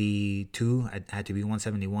 172. I had to be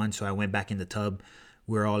 171, so I went back in the tub.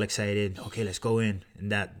 We were all excited. Okay, let's go in. And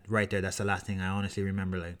that right there, that's the last thing I honestly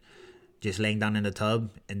remember. Like, just laying down in the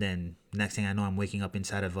tub, and then next thing I know, I'm waking up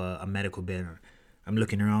inside of a medical bed. I'm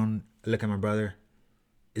looking around, I look at my brother.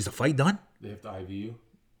 Is the fight done? They have to IV you?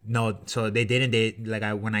 No, so they didn't. They like,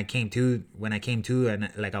 when I came to, and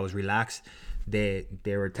like I was relaxed, they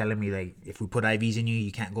were telling me like, if we put IVs in you,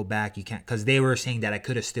 you can't go back. You can't, because they were saying that I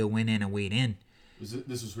could have still went in and weighed in.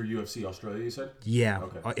 This was for UFC Australia, you said? Yeah.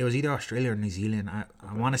 Okay. It was either Australia or New Zealand. I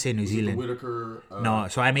want to say New Zealand. The Whitaker. No,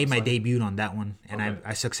 so I made my debut on that one, and Okay.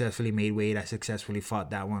 I successfully made weight. I successfully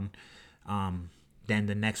fought that one. Then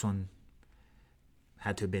the next one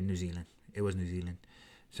had to have been New Zealand. It was New Zealand.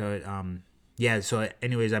 So yeah. So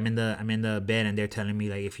anyways, I'm in the bed, and they're telling me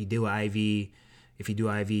like, if you do IV,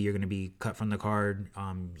 you're gonna be cut from the card.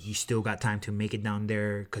 You still got time to make it down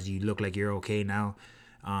there because you look like you're okay now.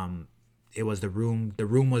 It was the room. The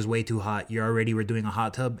room was way too hot. You already were doing a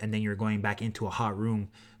hot tub, and then you're going back into a hot room,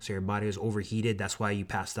 so your body was overheated. That's why you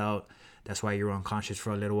passed out. That's why you were unconscious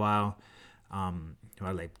for a little while. I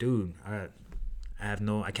was like, dude,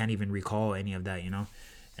 I can't even recall any of that, you know.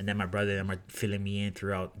 And then my brother and them are filling me in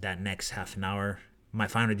throughout that next half an hour. My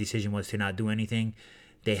final decision was to not do anything.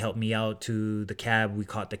 They helped me out to the cab. We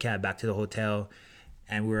caught the cab back to the hotel,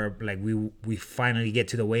 and we were like, we finally get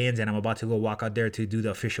to the weigh-ins, and I'm about to go walk out there to do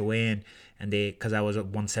the official weigh-in, and because I was at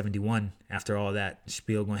 171 after all that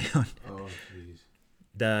spiel going on. Oh, jeez.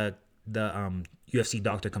 The UFC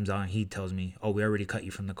doctor comes out and he tells me, oh, we already cut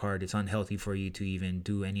you from the card. It's unhealthy for you to even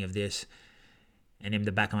do any of this. And in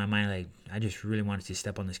the back of my mind, like, I just really wanted to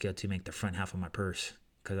step on the scale to make the front half of my purse,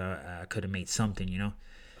 because I could have made something, you know.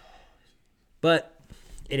 But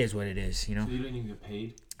it is what it is, you know. So you didn't even get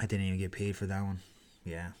paid? I didn't even get paid for that one.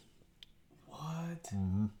 Yeah. What?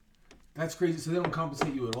 Mm-hmm. That's crazy. So they don't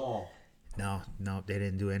compensate you at all? No, they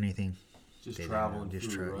didn't do anything. Just They travel and didn't.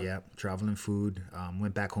 food, right? Yeah, travel and food.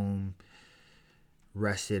 Went back home,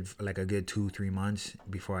 rested for like a good 2-3 months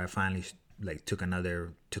before I finally like took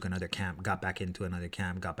another camp, got back into another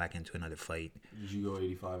camp, got back into another fight. Did you go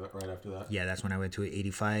 85 right after that? Yeah, that's when I went to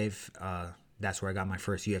 85. That's where I got my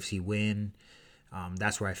first UFC win.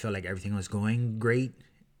 That's where I felt like everything was going great.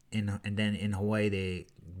 And then in Hawaii,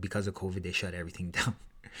 because of COVID, they shut everything down.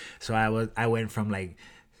 So I went from like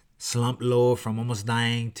slump low, from almost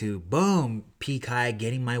dying, to boom, peak high,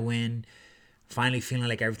 getting my win, finally feeling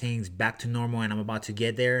like everything's back to normal and I'm about to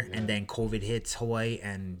get there. Yeah. And then COVID hits Hawaii,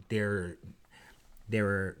 and they're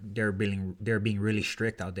being really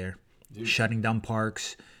strict out there. Dude. Shutting down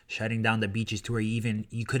parks, shutting down the beaches to where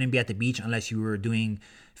you couldn't be at the beach unless you were doing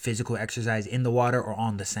physical exercise in the water or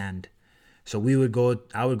on the sand. So I would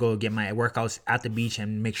go get my workouts at the beach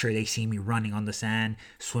and make sure they see me running on the sand,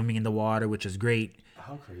 swimming in the water, which is great.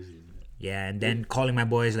 How crazy is it? Yeah, and then calling my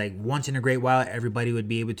boys, like, once in a great while, everybody would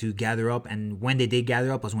be able to gather up. And when they did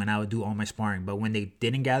gather up was when I would do all my sparring. But when they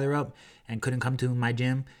didn't gather up and couldn't come to my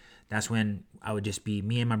gym, that's when I would just be,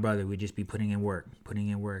 me and my brother would just be putting in work.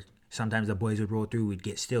 Sometimes the boys would roll through, we'd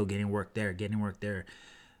getting work there.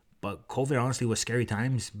 But COVID honestly was scary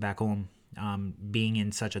times back home. Being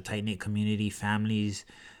in such a tight-knit community, families,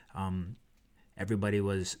 everybody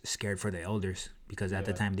was scared for the elders, because at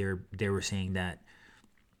the time they were saying that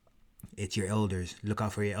it's your elders. Look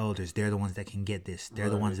out for your elders. They're the ones that can get this. They're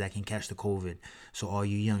the ones that can catch the COVID. So all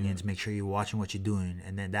you youngins, make sure you're watching what you're doing.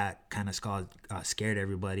 And then that kind of scared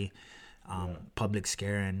everybody. Public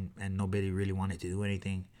scare, and nobody really wanted to do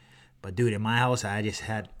anything. But dude, in my house, I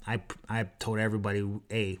told everybody,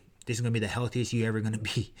 hey, this is going to be the healthiest you ever going to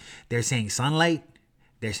be. They're saying sunlight.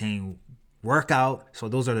 They're saying workout. So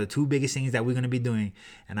those are the two biggest things that we're going to be doing.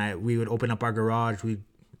 And we would open up our garage.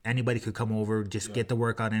 Anybody could come over, just get the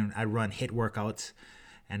workout in. I'd run HIIT workouts.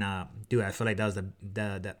 And dude, I feel like that was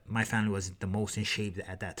my family was the most in shape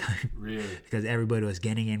at that time. Really? Because everybody was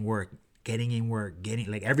getting in work,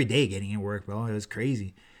 like every day getting in work, bro. It was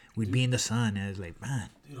crazy. We'd be in the sun, and it was like, man.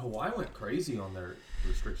 Dude, Hawaii went crazy on their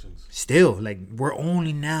restrictions. Still, like, we're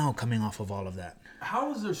only now coming off of all of that.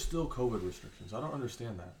 How is there still COVID restrictions? I don't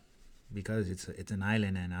understand that. Because it's an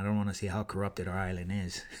island, and I don't want to see how corrupted our island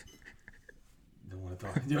is. Don't want to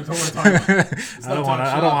talk. You don't want to talk about it. I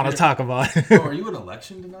don't want to talk about it. Bro, are you an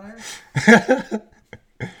election denier?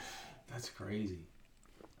 That's crazy.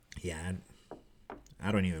 Yeah,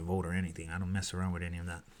 I don't even vote or anything. I don't mess around with any of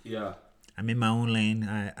that. Yeah. I'm in my own lane.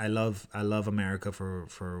 I love America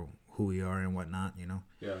for who we are and whatnot, you know.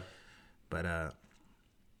 Yeah. But I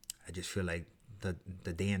just feel like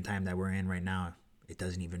the day and time that we're in right now, it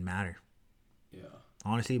doesn't even matter. Yeah.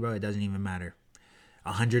 Honestly, bro, it doesn't even matter.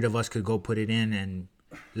 100 of us could go put it in, and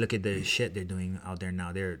look at the shit they're doing out there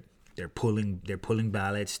now. They're pulling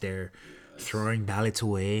ballots. They're throwing ballots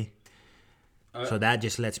away. So that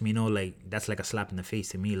just lets me know, like, that's like a slap in the face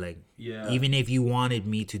to me. Like, even if you wanted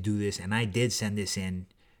me to do this, and I did send this in,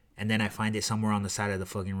 and then I find it somewhere on the side of the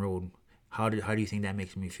fucking road, how do you think that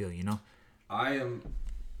makes me feel, you know?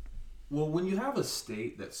 Well, when you have a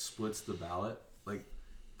state that splits the ballot, like,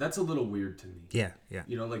 that's a little weird to me. Yeah.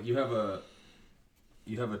 You know, like, you have a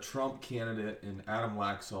Trump candidate in Adam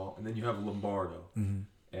Laxalt, and then you have Lombardo.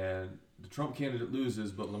 Mm-hmm. And the Trump candidate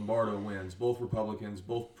loses, but Lombardo wins. Both Republicans,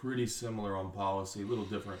 both pretty similar on policy, a little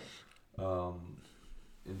different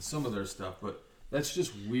in some of their stuff. But that's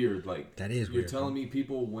just weird. Like, that is weird. You're telling me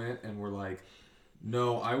people went and were like,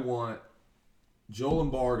 no, I want Joe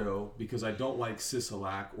Lombardo because I don't like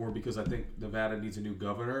Sisolak, or because I think Nevada needs a new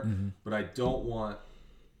governor, but I don't want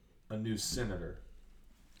a new senator.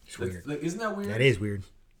 It's weird. Like, isn't that weird? That is weird.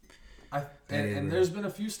 And there's been a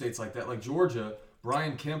few states like that, like Georgia.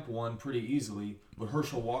 Brian Kemp won pretty easily, but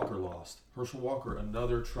Herschel Walker lost. Herschel Walker,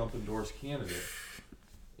 another Trump-endorsed candidate.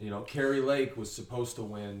 You know, Kerry Lake was supposed to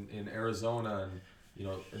win in Arizona, and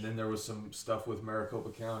and then there was some stuff with Maricopa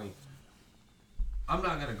County. I'm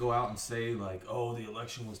not gonna go out and say like, oh, the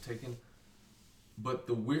election was taken, but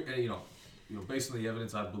the weird, based on the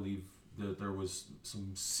evidence, I believe that there was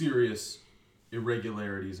some serious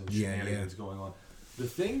irregularities and shenanigans going on. The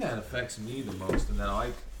thing that affects me the most, and that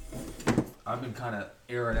I've been kind of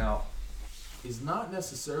airing out, is not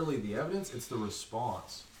necessarily the evidence; it's the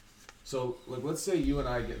response. So, like, let's say you and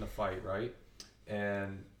I get in a fight, right?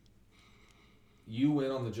 And you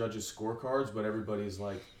win on the judges' scorecards, but everybody's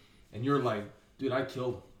like, and you're like, dude, I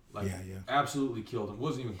killed him. Like, absolutely killed him.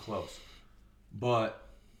 Wasn't even close. But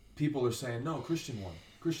people are saying, no, Christian won.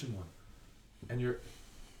 And you're,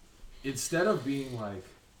 instead of being like,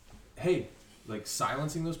 hey, like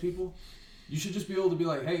silencing those people, you should just be able to be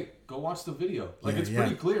like, hey, go watch the video. Like, it's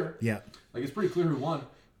pretty clear. Yeah. Like, it's pretty clear who won.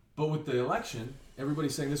 But with the election,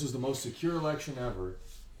 everybody's saying this was the most secure election ever.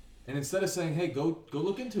 And instead of saying, hey, go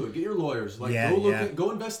look into it, get your lawyers, like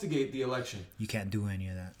go investigate the election. You can't do any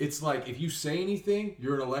of that. It's like if you say anything,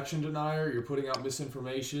 you're an election denier, you're putting out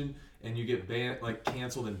misinformation, and you get banned, like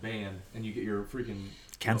canceled and banned, and you get your freaking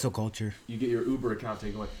cancel culture. You get your Uber account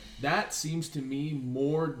taken away. That seems to me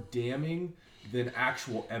more damning than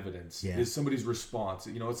actual evidence. Yeah. Is somebody's response.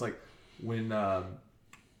 It's like when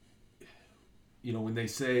when they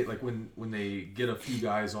say, like, when they get a few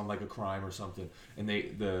guys on, like, a crime or something, and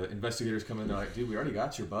the investigators come in, they're like, dude, we already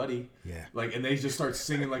got your buddy. Yeah. Like, and they just start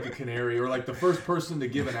singing like a canary, or, like, the first person to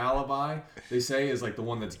give an alibi, they say, is, like, the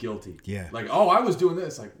one that's guilty. Yeah. Like, oh, I was doing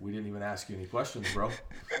this. Like, we didn't even ask you any questions, bro.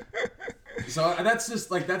 So that's just,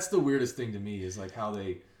 like, that's the weirdest thing to me, is, like, how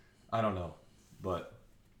they, I don't know. But,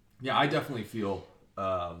 yeah, I definitely feel,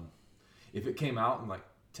 if it came out in, like,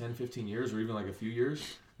 10, 15 years, or even, like, a few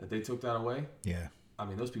years, that they took that away, I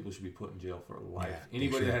mean, those people should be put in jail for life. Yeah,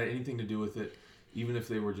 anybody that had anything to do with it, even if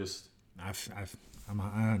they were just... I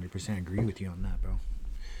 100% agree with you on that, bro.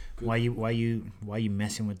 Good. Why you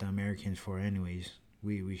messing with the Americans for, anyways?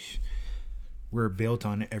 We're built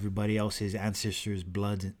on everybody else's ancestors'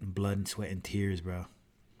 blood and sweat and tears, bro.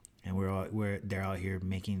 And they're out here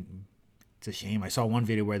making... It's a shame. I saw one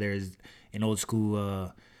video where there's an old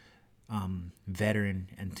school veteran,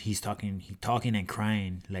 and he's talking and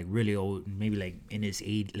crying, like really old, maybe like in his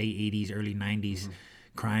late 80s, early 90s,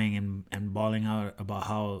 crying and bawling out about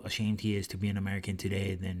how ashamed he is to be an American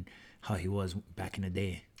today than how he was back in the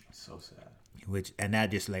day. It's so sad. And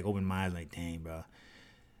that just like opened my eyes, like, dang, bro,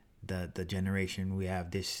 the generation we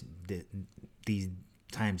have, these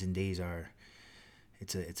times and days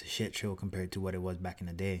it's a shit show compared to what it was back in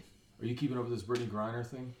the day. Are you keeping up with this Brittany Griner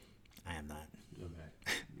thing? I am not.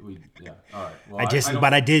 Okay. All right.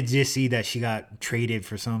 Well, I did just see that she got traded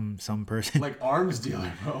for some person. Like arms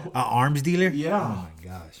dealer, bro. An arms dealer? Yeah. Oh my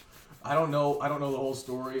gosh. I don't know the whole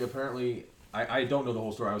story. Apparently, I don't know the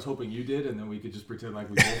whole story. I was hoping you did, and then we could just pretend like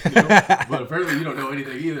we both knew. But apparently, you don't know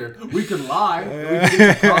anything either. We could lie. We could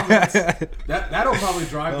get comments. That'll probably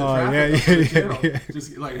drive the traffic. Yeah.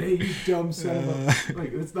 Just like, hey, you dumb son of a...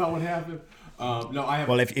 Like, that's not what happened. No, I have.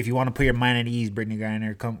 Well, if you want to put your mind at ease, Brittany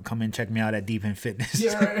Griner, come and check me out at Deep End Fitness.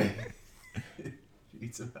 Yeah, right.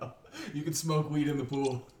 Eat some help. You can smoke weed in the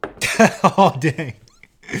pool. Oh dang.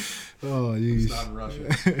 Oh, geez. It's not in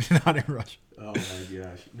Russia. Not in Russia. Oh my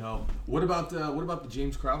gosh. No. What about the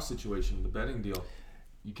James Krause situation, the betting deal?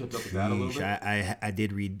 You kept up with that a little bit. I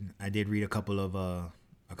did read a couple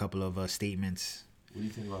of statements. What do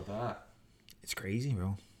you think about that? It's crazy,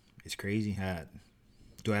 bro. It's crazy.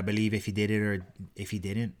 Do I believe if he did it or if he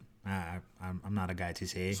didn't? I'm not a guy to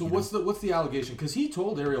say. So what's the allegation? Because he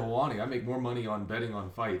told Ariel Helwani, I make more money on betting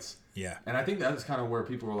on fights. Yeah. And I think that's kind of where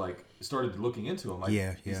people were like started looking into him. Like,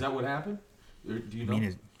 is that what happened? Or do you know? I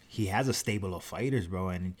mean, he has a stable of fighters, bro,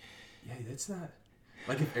 and yeah, that's not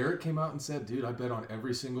like if Eric came out and said, "Dude, I bet on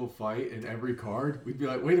every single fight and every card," we'd be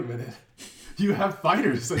like, "Wait a minute." You have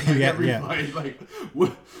fighters in every fight. Like,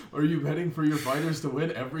 what, are you betting for your fighters to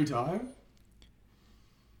win every time?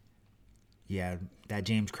 Yeah, that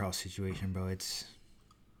James Krause situation, bro. It's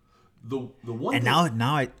the one. And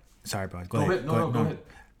now I sorry, bro. Go ahead. Go ahead.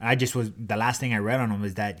 I just was the last thing I read on him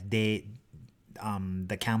was that the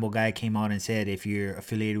Campbell guy came out and said if you're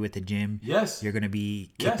affiliated with the gym, yes, you're gonna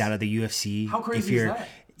be kicked out of the UFC. How crazy is that?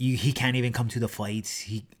 He can't even come to the fights.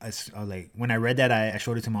 I was like, when I read that, I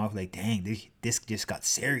showed it to him. I was like, dang, this just got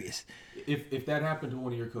serious. If that happened to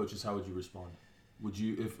one of your coaches, how would you respond? Would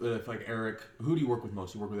you, if like Eric, who do you work with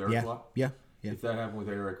most? You work with Eric a lot? Yeah. If that happened with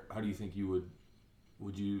Eric, how do you think you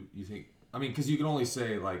would you think, I mean, because you can only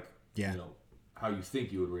say like, you know, how you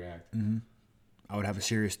think you would react. Mm-hmm. I would have a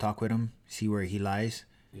serious talk with him, see where he lies.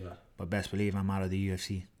 Yeah. But best believe I'm out of the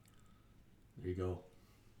UFC. There you go.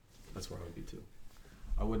 That's where I would be too.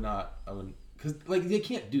 I wouldn't, because like they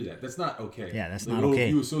can't do that. That's not okay. Yeah, that's like, not okay.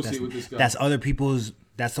 You associate that's, with this guy.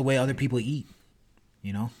 That's the way other people eat,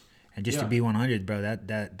 you know. And just to Yeah. be 100, bro,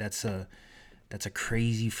 that's a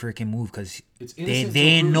crazy freaking move because It's they innocent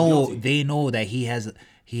till proven guilty. they know that he has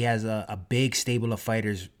a big stable of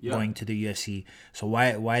fighters Yeah. going to the UFC. So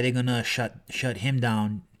why are they gonna shut him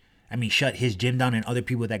down? I mean, shut his gym down and other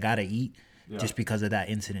people that gotta eat just because of that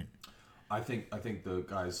incident. I think the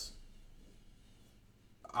guys.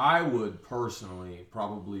 I would personally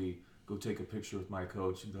probably go take a picture with my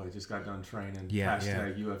coach and be like, I just got done training. Yeah,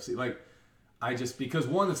 hashtag UFC. Like, I just because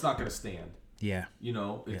one, it's not going to stand. Yeah. You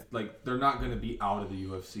know, it's like they're not going to be out of the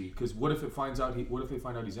UFC because what if it finds out? What if they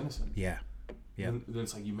find out he's innocent? Yeah. Yeah. And then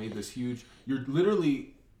it's like you made this huge. You're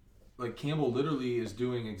literally, like Campbell literally is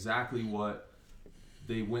doing exactly what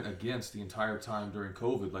they went against the entire time during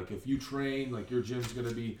COVID. Like if you train, like your gym's going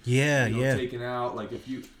to be taken out. Like if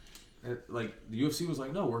you. Like the UFC was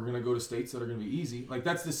like, no, we're gonna go to states that are gonna be easy. Like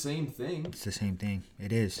that's the same thing. It's the same thing.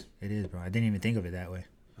 It is, bro. I didn't even think of it that way.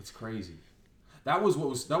 That's crazy. That was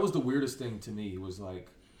the weirdest thing to me. Was like,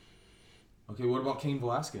 okay, what about Cain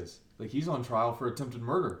Velasquez? Like he's on trial for attempted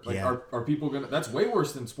murder. Like are people gonna? That's way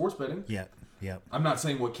worse than sports betting. Yeah. I'm not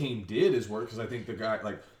saying what Cain did is worse because I think the guy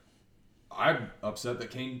like. I'm upset that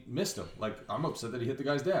Cain missed him. Like I'm upset that he hit the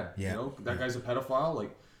guy's dad. Yeah. You know that guy's a pedophile.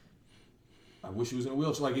 Like. I wish he was in a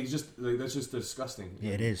wheelchair. Like he's just like, that's just disgusting.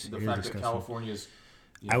 Yeah, it is. The it fact is that California's.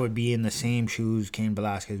 I would be in the same shoes Cain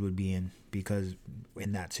Velasquez would be in because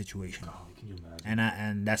in that situation. Oh, can you imagine?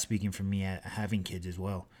 And that's speaking for me having kids as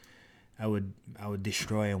well. I would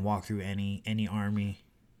destroy and walk through any army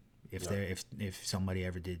if somebody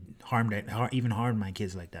ever did harm my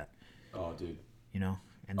kids like that. Oh, dude. You know,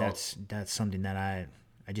 and that's something that I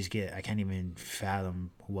can't even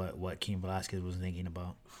fathom what Cain Velasquez was thinking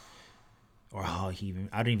about. Or how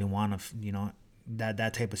I don't even want to, you know,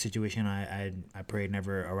 that type of situation. I pray it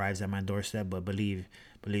never arrives at my doorstep. But believe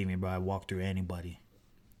me, bro, I walk through anybody.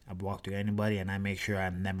 And I make sure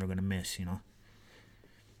I'm never gonna miss. You know.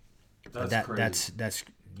 That's crazy. That's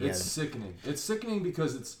It's sickening. It's sickening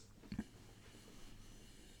because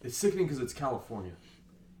it's California.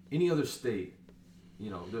 Any other state, you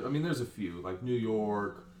know. I mean, there's a few like New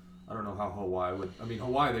York. I don't know how Hawaii would. I mean,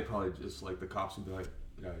 Hawaii, they probably just like the cops would be like,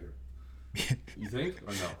 get out of here. You think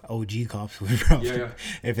or no? OG cops would probably. Yeah.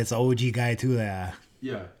 If it's an OG guy too, yeah.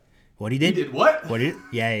 What he did? He did what? What did?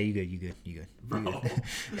 Yeah, you good. Bro,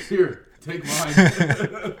 here, take mine.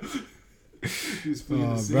 He's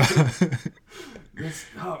fleeing the scene.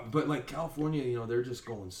 But like California, you know, they're just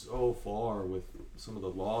going so far with some of the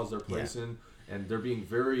laws they're placing, and they're being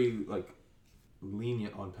very like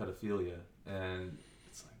lenient on pedophilia, and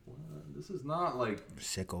it's like, what? This is not like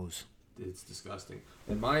sickos. It's disgusting.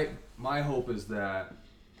 And my hope is that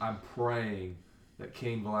I'm praying that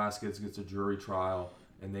Cain Velasquez gets a jury trial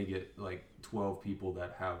and they get like 12 people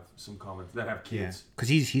that have some comments that have kids. Because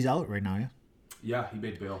he's out right now, yeah. Yeah, he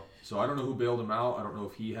made bail. So I don't know who bailed him out. I don't know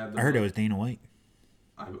if he had. I heard it was Dana White.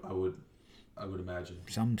 I would imagine.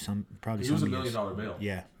 Some probably. It was $1 million bail.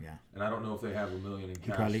 Yeah. And I don't know if they have $1 million in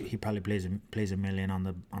cash. He probably plays $1 million on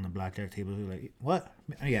the blackjack table. Like what?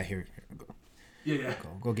 Oh, yeah, here. Go. Yeah.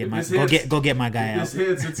 Go get my guy out. This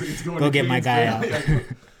hits. It's going. Go to get my guy out.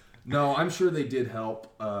 No, I'm sure they did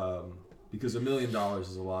help because $1 million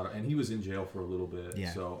is a lot, and he was in jail for a little bit.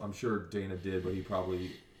 Yeah. So I'm sure Dana did, but he probably,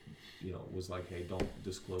 you know, was like, "Hey, don't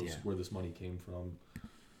disclose where this money came from."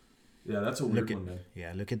 Yeah, that's a weird one, man.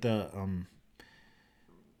 Yeah, look at the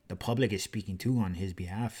public is speaking too on his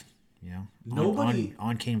behalf. You know, nobody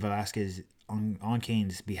on Cain Velasquez on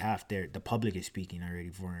Cain's behalf. The public is speaking already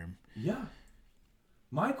for him. Yeah.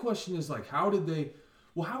 My question is like, how did they?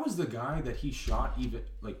 Well, how is the guy that he shot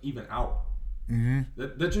even out? Mm-hmm.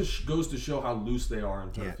 That just goes to show how loose they are in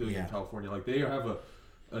pedophilia in California. Like they have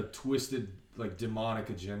a twisted, like demonic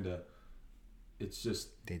agenda. It's just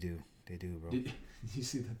they do, bro. Did you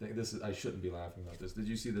see the thing? I shouldn't be laughing about this. Did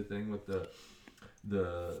you see the thing with the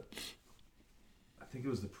I think it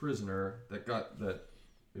was the prisoner that got that.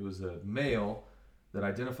 It was a male that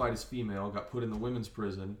identified as female, got put in the women's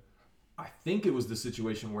prison. I think it was the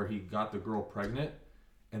situation where he got the girl pregnant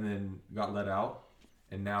and then got let out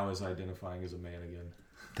and now is identifying as a man again.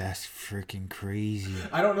 That's freaking crazy.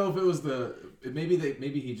 I don't know if it was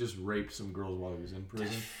maybe he just raped some girls while he was in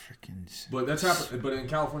prison. But that's happened. But in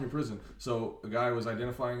California prison, so a guy was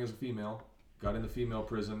identifying as a female, got in the female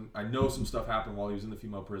prison. I know some stuff happened while he was in the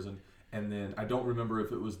female prison. And then I don't remember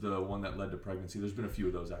if it was the one that led to pregnancy. There's been a few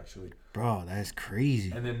of those actually. Bro, that's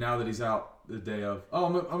crazy. And then now that he's out, the day of,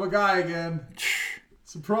 I'm a guy again.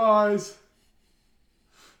 Surprise.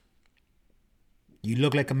 You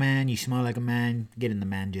look like a man. You smell like a man. Get in the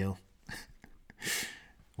man jail.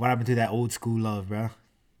 What happened to that old school love, bro?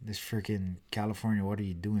 This freaking California, what are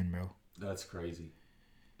you doing, bro? That's crazy.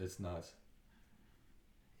 It's nuts.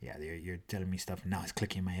 Yeah, you're telling me stuff, and now it's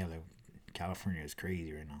clicking in my head. Like, California is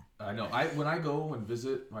crazy right now. I know. When I go and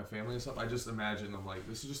visit my family and stuff, I just imagine I'm like,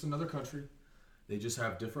 this is just another country. They just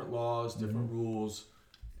have different laws, different rules,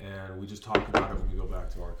 and we just talk about it when we go back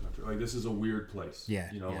to our country. Like, this is a weird place.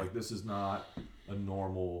 Yeah, You know, yeah. like, this is not a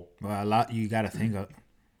normal. Well, a lot you got to think of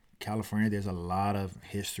California. There's a lot of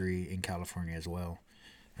history in California as well,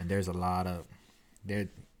 and there's a lot of there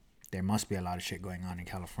must be a lot of shit going on in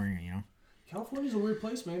California. You know. California's a weird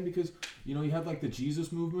place, man, because, you know, you have, like, the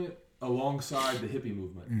Jesus movement alongside the hippie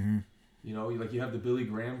movement. Mm-hmm. You know, like, you have the Billy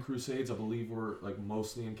Graham Crusades, I believe were, like,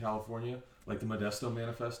 mostly in California, like the Modesto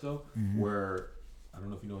Manifesto, where, I don't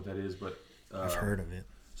know if you know what that is, but... I've heard of it.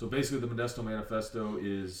 So basically the Modesto Manifesto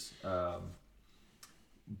is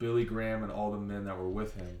Billy Graham and all the men that were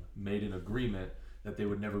with him made an agreement that they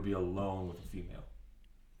would never be alone with a female.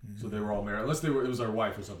 So they were all married, unless it was their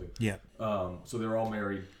wife or something. Yeah. So they were all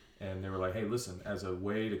married, and they were like, hey, listen, as a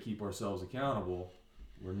way to keep ourselves accountable,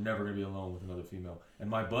 we're never going to be alone with another female. And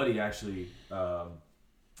my buddy actually,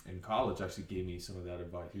 in college, actually gave me some of that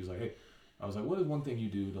advice. He was like, hey, I was like, what is one thing you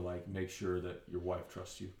do to, like, make sure that your wife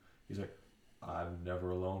trusts you? He's like, I'm never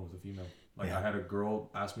alone with a female. Like, Yeah. I had a girl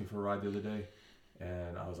ask me for a ride the other day,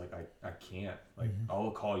 and I was like, I can't. Like,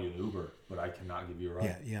 I'll call you an Uber, but I cannot give you a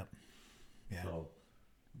ride. Yeah. So,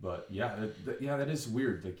 but yeah, that is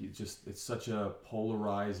weird. Like, it's such a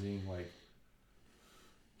polarizing, like,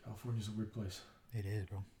 California's a weird place. It is,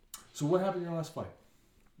 bro. So what happened in your last fight?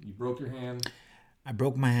 You broke your hand. I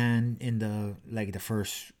broke my hand in the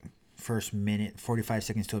first minute, 45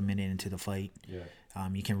 seconds to a minute into the fight. Yeah.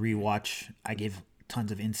 You can rewatch. I give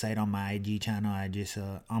tons of insight on my IG channel. I just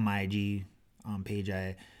on my IG page,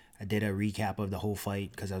 I did a recap of the whole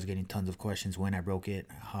fight because I was getting tons of questions when I broke it,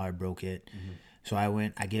 how I broke it. Mm-hmm. So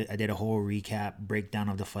I did a whole recap, breakdown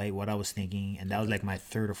of the fight, what I was thinking, and that was like my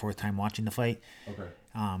third or fourth time watching the fight. Okay.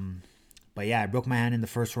 But yeah, I broke my hand in the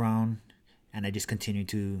first round, and I just continued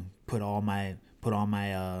to put all my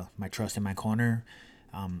trust in my corner.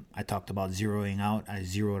 I talked about zeroing out. I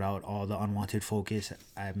zeroed out all the unwanted focus.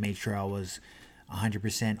 I made sure I was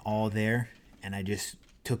 100% all there, and I just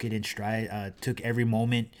took it in stride. Took every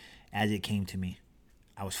moment as it came to me.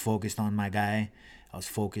 I was focused on my guy. I was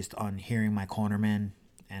focused on hearing my cornerman,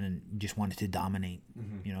 and just wanted to dominate.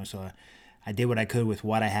 Mm-hmm. You know, so I did what I could with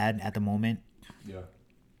what I had at the moment. Yeah.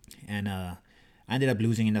 And I ended up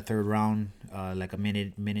losing in the third round, like 2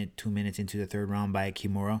 minutes into the third round by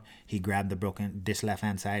Kimura. He grabbed this left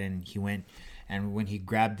hand side, and he went. And when he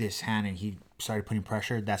grabbed this hand and he started putting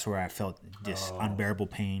pressure, that's where I felt this unbearable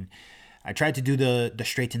pain. I tried to do the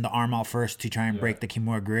straighten the arm out first to try and break the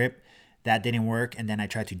Kimura grip. That didn't work. And then I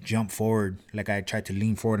tried to jump forward, like I tried to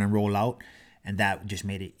lean forward and roll out. And that just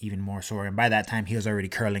made it even more sore. And by that time, he was already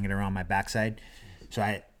curling it around my backside. So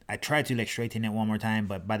I tried to like straighten it one more time,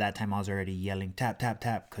 but by that time I was already yelling tap, tap,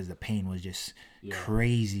 tap, because the pain was just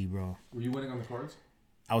crazy, bro. Were you winning on the cards?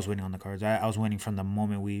 I was winning on the cards. I was winning from the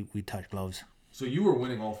moment we touched gloves. So you were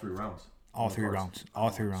winning all 3 rounds? All 3 rounds. All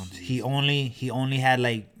 3 rounds. He only had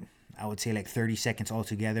like, I would say like 30 seconds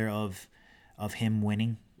altogether of him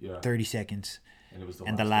winning. Yeah. 30 seconds. And it was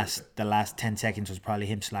the last 10 seconds was probably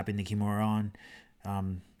him slapping the Kimura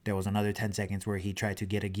on. There was another 10 seconds where he tried to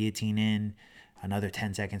get a guillotine in. Another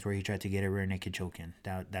 10 seconds where he tried to get a rear naked choke in.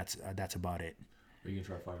 That's about it. Are you gonna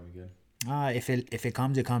try to fight him again? If it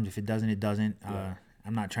comes, it comes. If it doesn't, it doesn't.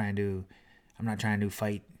 I'm not trying to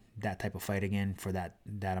fight that type of fight again for that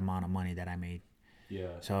amount of money that I made. Yeah.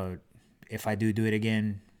 So if I do it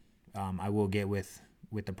again, I will get with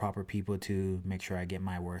the proper people to make sure I get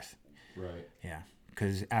my worth. Right. Yeah.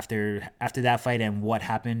 Because after that fight and what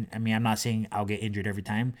happened, I mean, I'm not saying I'll get injured every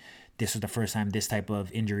time. This was the first time this type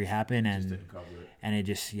of injury happened, and Just didn't cover it. And it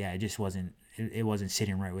just wasn't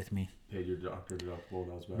sitting right with me. Paid your doctor deductible.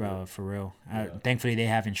 That was bad. Bro, for real. Yeah. Thankfully, they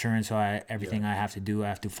have insurance, so everything I have to do, I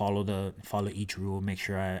have to follow each rule, make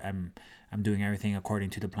sure I'm doing everything according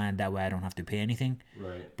to the plan. That way, I don't have to pay anything.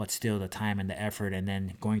 Right. But still, the time and the effort, and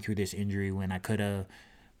then going through this injury when I could have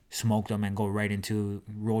smoked them and rolled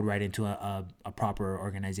right into a proper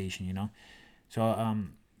organization, you know. So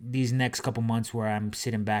these next couple months where I'm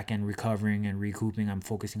sitting back and recovering and recouping, I'm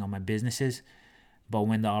focusing on my businesses. But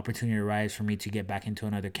when the opportunity arrives for me to get back into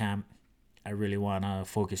another camp, I really want to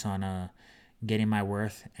focus on getting my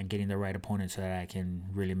worth and getting the right opponent so that I can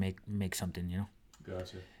really make something, you know.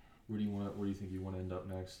 Gotcha. Where do you think you want to end up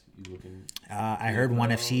next? You looking? I heard ONE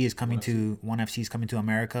FC is coming to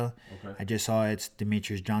America. Okay. I just saw it's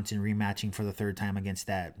Demetrius Johnson rematching for the third time against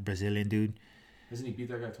that Brazilian dude. Hasn't he beat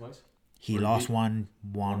that guy twice? He Or lost he- won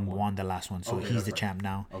won. the last one, so Okay, he's that's the right. champ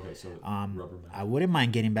now. Okay, so rubber match. I wouldn't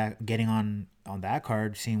mind getting on that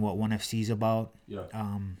card, seeing what ONE FC is about. Yeah.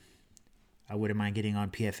 I wouldn't mind getting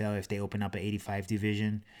on PFL if they open up an 85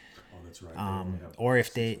 division. Oh, that's right. They only have Or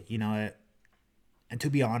if they, and to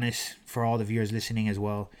be honest, for all the viewers listening as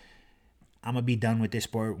well, I'm gonna be done with this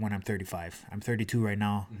sport when I'm 35. I'm 32 right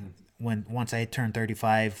now. Once I turn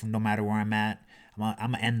 35, no matter where I'm at,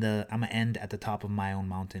 I'm gonna end at the top of my own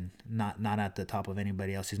mountain, not at the top of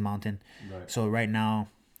anybody else's mountain. Right. So right now,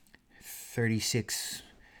 36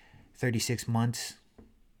 months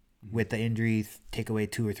with the injury, take away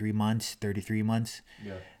 2 or 3 months, 33 months.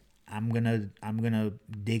 Yeah. I'm gonna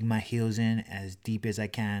dig my heels in as deep as I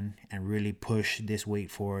can and really push this weight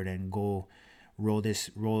forward and go roll this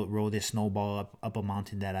snowball up a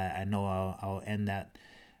mountain that I know I'll end that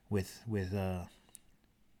with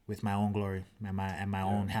my own glory and my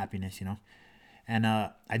own happiness, And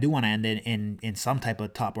I do want to end it in some type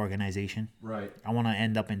of top organization. Right. I want to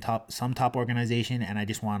end up in some top organization, and I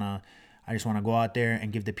just want to go out there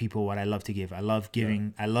and give the people what I love to give. I love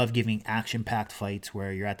giving action-packed fights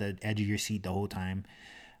where you're at the edge of your seat the whole time.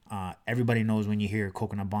 Everybody knows when you hear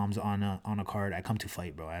Coconut Bombs on a card, I come to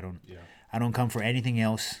fight, bro. I don't come for anything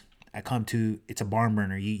else. I come to, it's a barn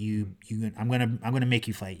burner. I'm gonna make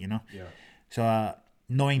you fight, Yeah. So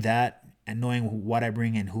knowing that and knowing what I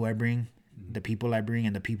bring and who I bring, the people I bring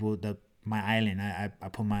and my island, I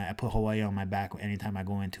put Hawaii on my back anytime I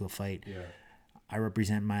go into a fight. Yeah. I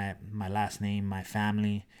represent my last name, my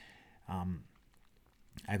family.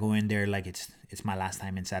 I go in there like it's my last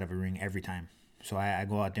time inside of a ring every time. So I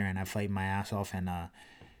go out there and I fight my ass off. And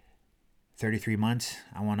 33 months,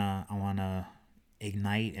 I wanna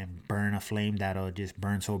ignite and burn a flame that'll just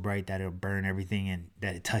burn so bright that it'll burn everything and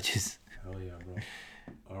that it touches. Hell yeah, bro.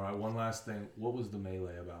 All right, one last thing. What was the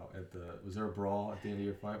melee about? Was there a brawl at the end of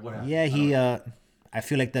your fight? What happened? Yeah, I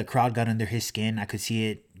feel like the crowd got under his skin. I could see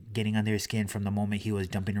it getting under his skin from the moment he was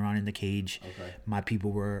jumping around in the cage. Okay. My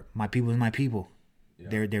people was my people.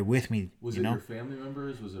 Yeah. They're with me. Was you it know? your family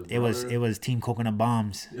members? Was it? It was Team Coconut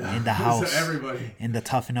Bombs Yeah. in the house. Everybody. In the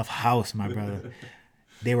Tough Enough house, my brother.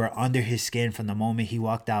 They were under his skin from the moment he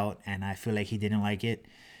walked out, and I feel like he didn't like it.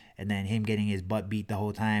 And then him getting his butt beat the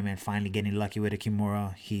whole time and finally getting lucky with a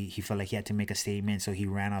Kimura, he felt like he had to make a statement, so he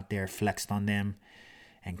ran out there, flexed on them,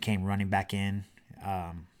 and came running back in.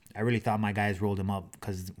 I really thought my guys rolled him up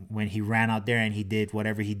because when he ran out there and he did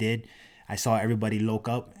whatever he did, I saw everybody look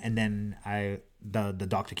up, and then the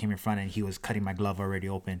doctor came in front and he was cutting my glove already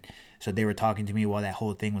open. So they were talking to me while that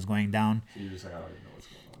whole thing was going down. So you're just like, I don't even know what's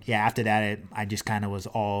going on. Yeah, after that, I just kind of was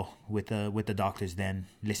all with the doctors then,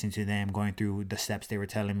 listening to them, going through the steps they were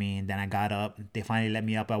telling me. And then I got up. They finally let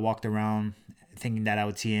me up. I walked around thinking that I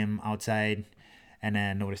would see him outside, and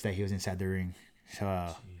then noticed that he was inside the ring.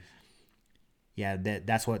 So, yeah,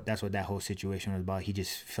 that's what that whole situation was about. He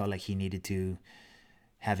just felt like he needed to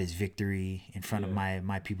have his victory in front of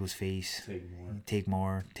my people's face. Take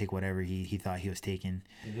whatever he thought he was taking.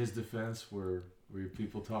 In his defense, were your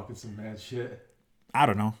people talking some mad shit? I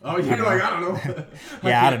don't know. Oh, you're like, I don't know.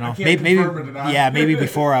 Yeah, I don't know. Maybe, maybe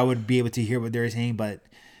before I would be able to hear what they're saying, but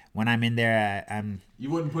when I'm in there, I'm. You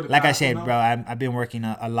wouldn't put it. Like I said, bro, I've been working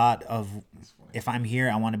a lot of. If I'm here,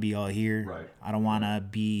 I want to be all here. Right. I don't want to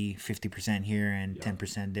be 50% here and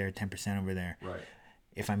 10% there, 10% over there. Right.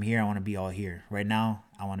 If I'm here, I want to be all here. Right now,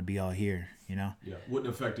 I want to be all here. Yeah. Wouldn't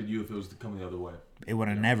have affected you if it was coming the other way. It would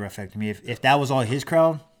have never affected me. If that was all his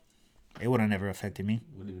crowd, it would have never affected me.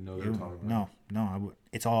 Wouldn't even know they were talking about. No.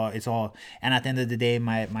 It's all. And at the end of the day,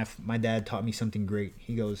 my dad taught me something great.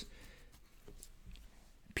 He goes,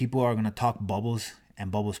 people are gonna talk bubbles and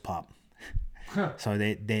bubbles pop. So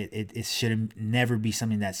it should never be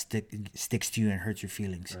something that sticks to you and hurts your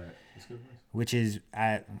feelings. Right. That's good advice. Which is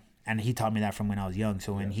and he taught me that from when I was young.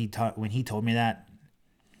 So when he told me that,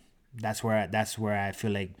 that's where I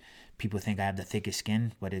feel like people think I have the thickest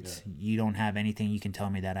skin, but it's you don't have anything you can tell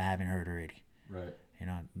me that I haven't heard already. Right.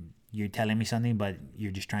 You're telling me something, but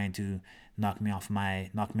you're just trying to knock me off my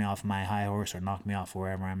high horse or knock me off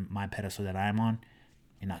wherever my pedestal that I'm on.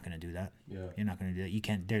 You're not gonna do that. Yeah. You're not gonna do that. You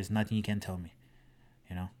can't. There's nothing you can tell me.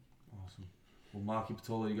 Awesome. Well, Maki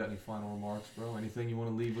Patola, you got any final remarks, bro? Anything you want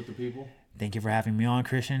to leave with the people? Thank you for having me on,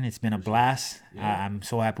 Christian. It's been a blast. Yeah. I'm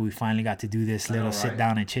so happy we finally got to do this I know, little sit right?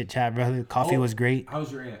 down and chit chat, brother. Coffee was great.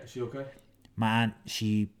 How's your aunt? Is she okay? My aunt,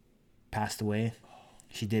 she passed away.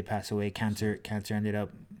 She did pass away. Cancer ended up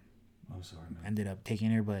I'm sorry, man.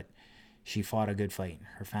 taking her, but she fought a good fight.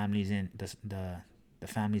 Her family's in the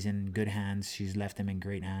family's in good hands. She's left them in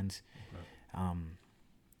great hands. Okay.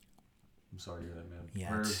 I'm sorry to hear that, man. Yeah,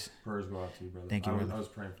 Prayers go out to you, brother. Thank you, brother. I was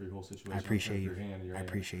praying for your whole situation. I appreciate you. Your I hand.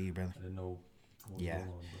 appreciate you, brother. I didn't know what was Yeah. going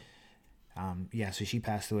on, but So she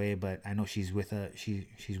passed away, but I know she's with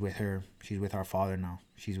she's with our father now.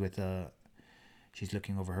 She's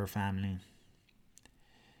looking over her family.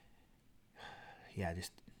 Yeah,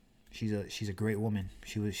 she's a great woman.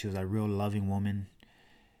 She was a real loving woman.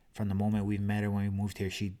 From the moment we met her when we moved here,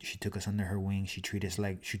 she took us under her wing. She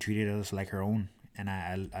treated us like her own, and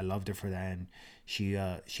I loved her for that. And she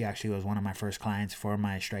actually was one of my first clients for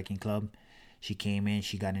my striking club. She came in,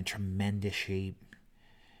 she got in tremendous shape.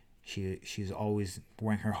 She's always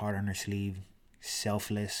wearing her heart on her sleeve,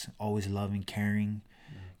 selfless, always loving, caring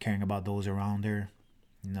about those around her.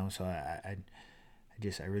 So I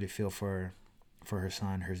really feel for her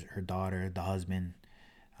son, her daughter, the husband.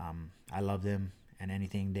 I love them, and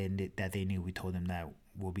anything that they need, we told them that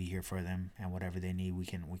we'll be here for them, and whatever they need, we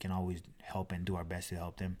can always help and do our best to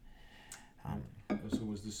help them. So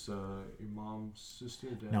was this your mom's sister?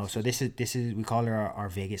 No, so this is we call her our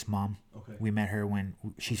Vegas mom. Okay. We met her when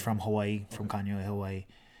she's from Hawaii, from Kaneohe, Hawaii.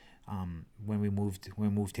 When we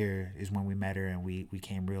moved here is when we met her, and we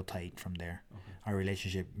came real tight from there. Okay. Our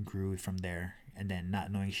relationship grew from there, and then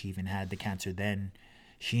not knowing she even had the cancer, then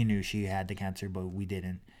she knew she had the cancer, but we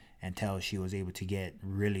didn't until she was able to get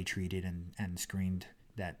really treated and screened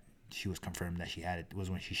that she was confirmed that she had it. Was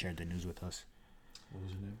when she shared the news with us. What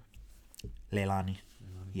was her name? Leilani.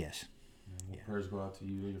 Yes. Well, prayers go out to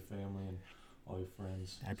you, your family, and all your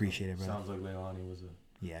friends. I appreciate it, brother. Sounds like Leilani was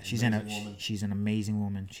she's woman. She's an amazing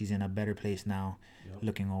woman. She's in a better place now, Yep.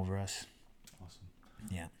 looking over us. Awesome.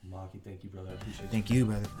 Yeah. Maki, thank you, brother. I appreciate Thank you,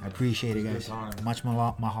 brother. I appreciate it, It guys. was a good time. Much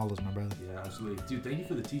mahalos, my brother. Yeah, absolutely. Dude, thank you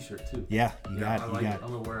for the t-shirt, too. Yeah, you I got like it. it.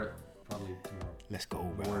 I'm going to wear it probably tomorrow. Let's go,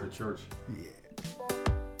 Wear bro. it to church. Yeah.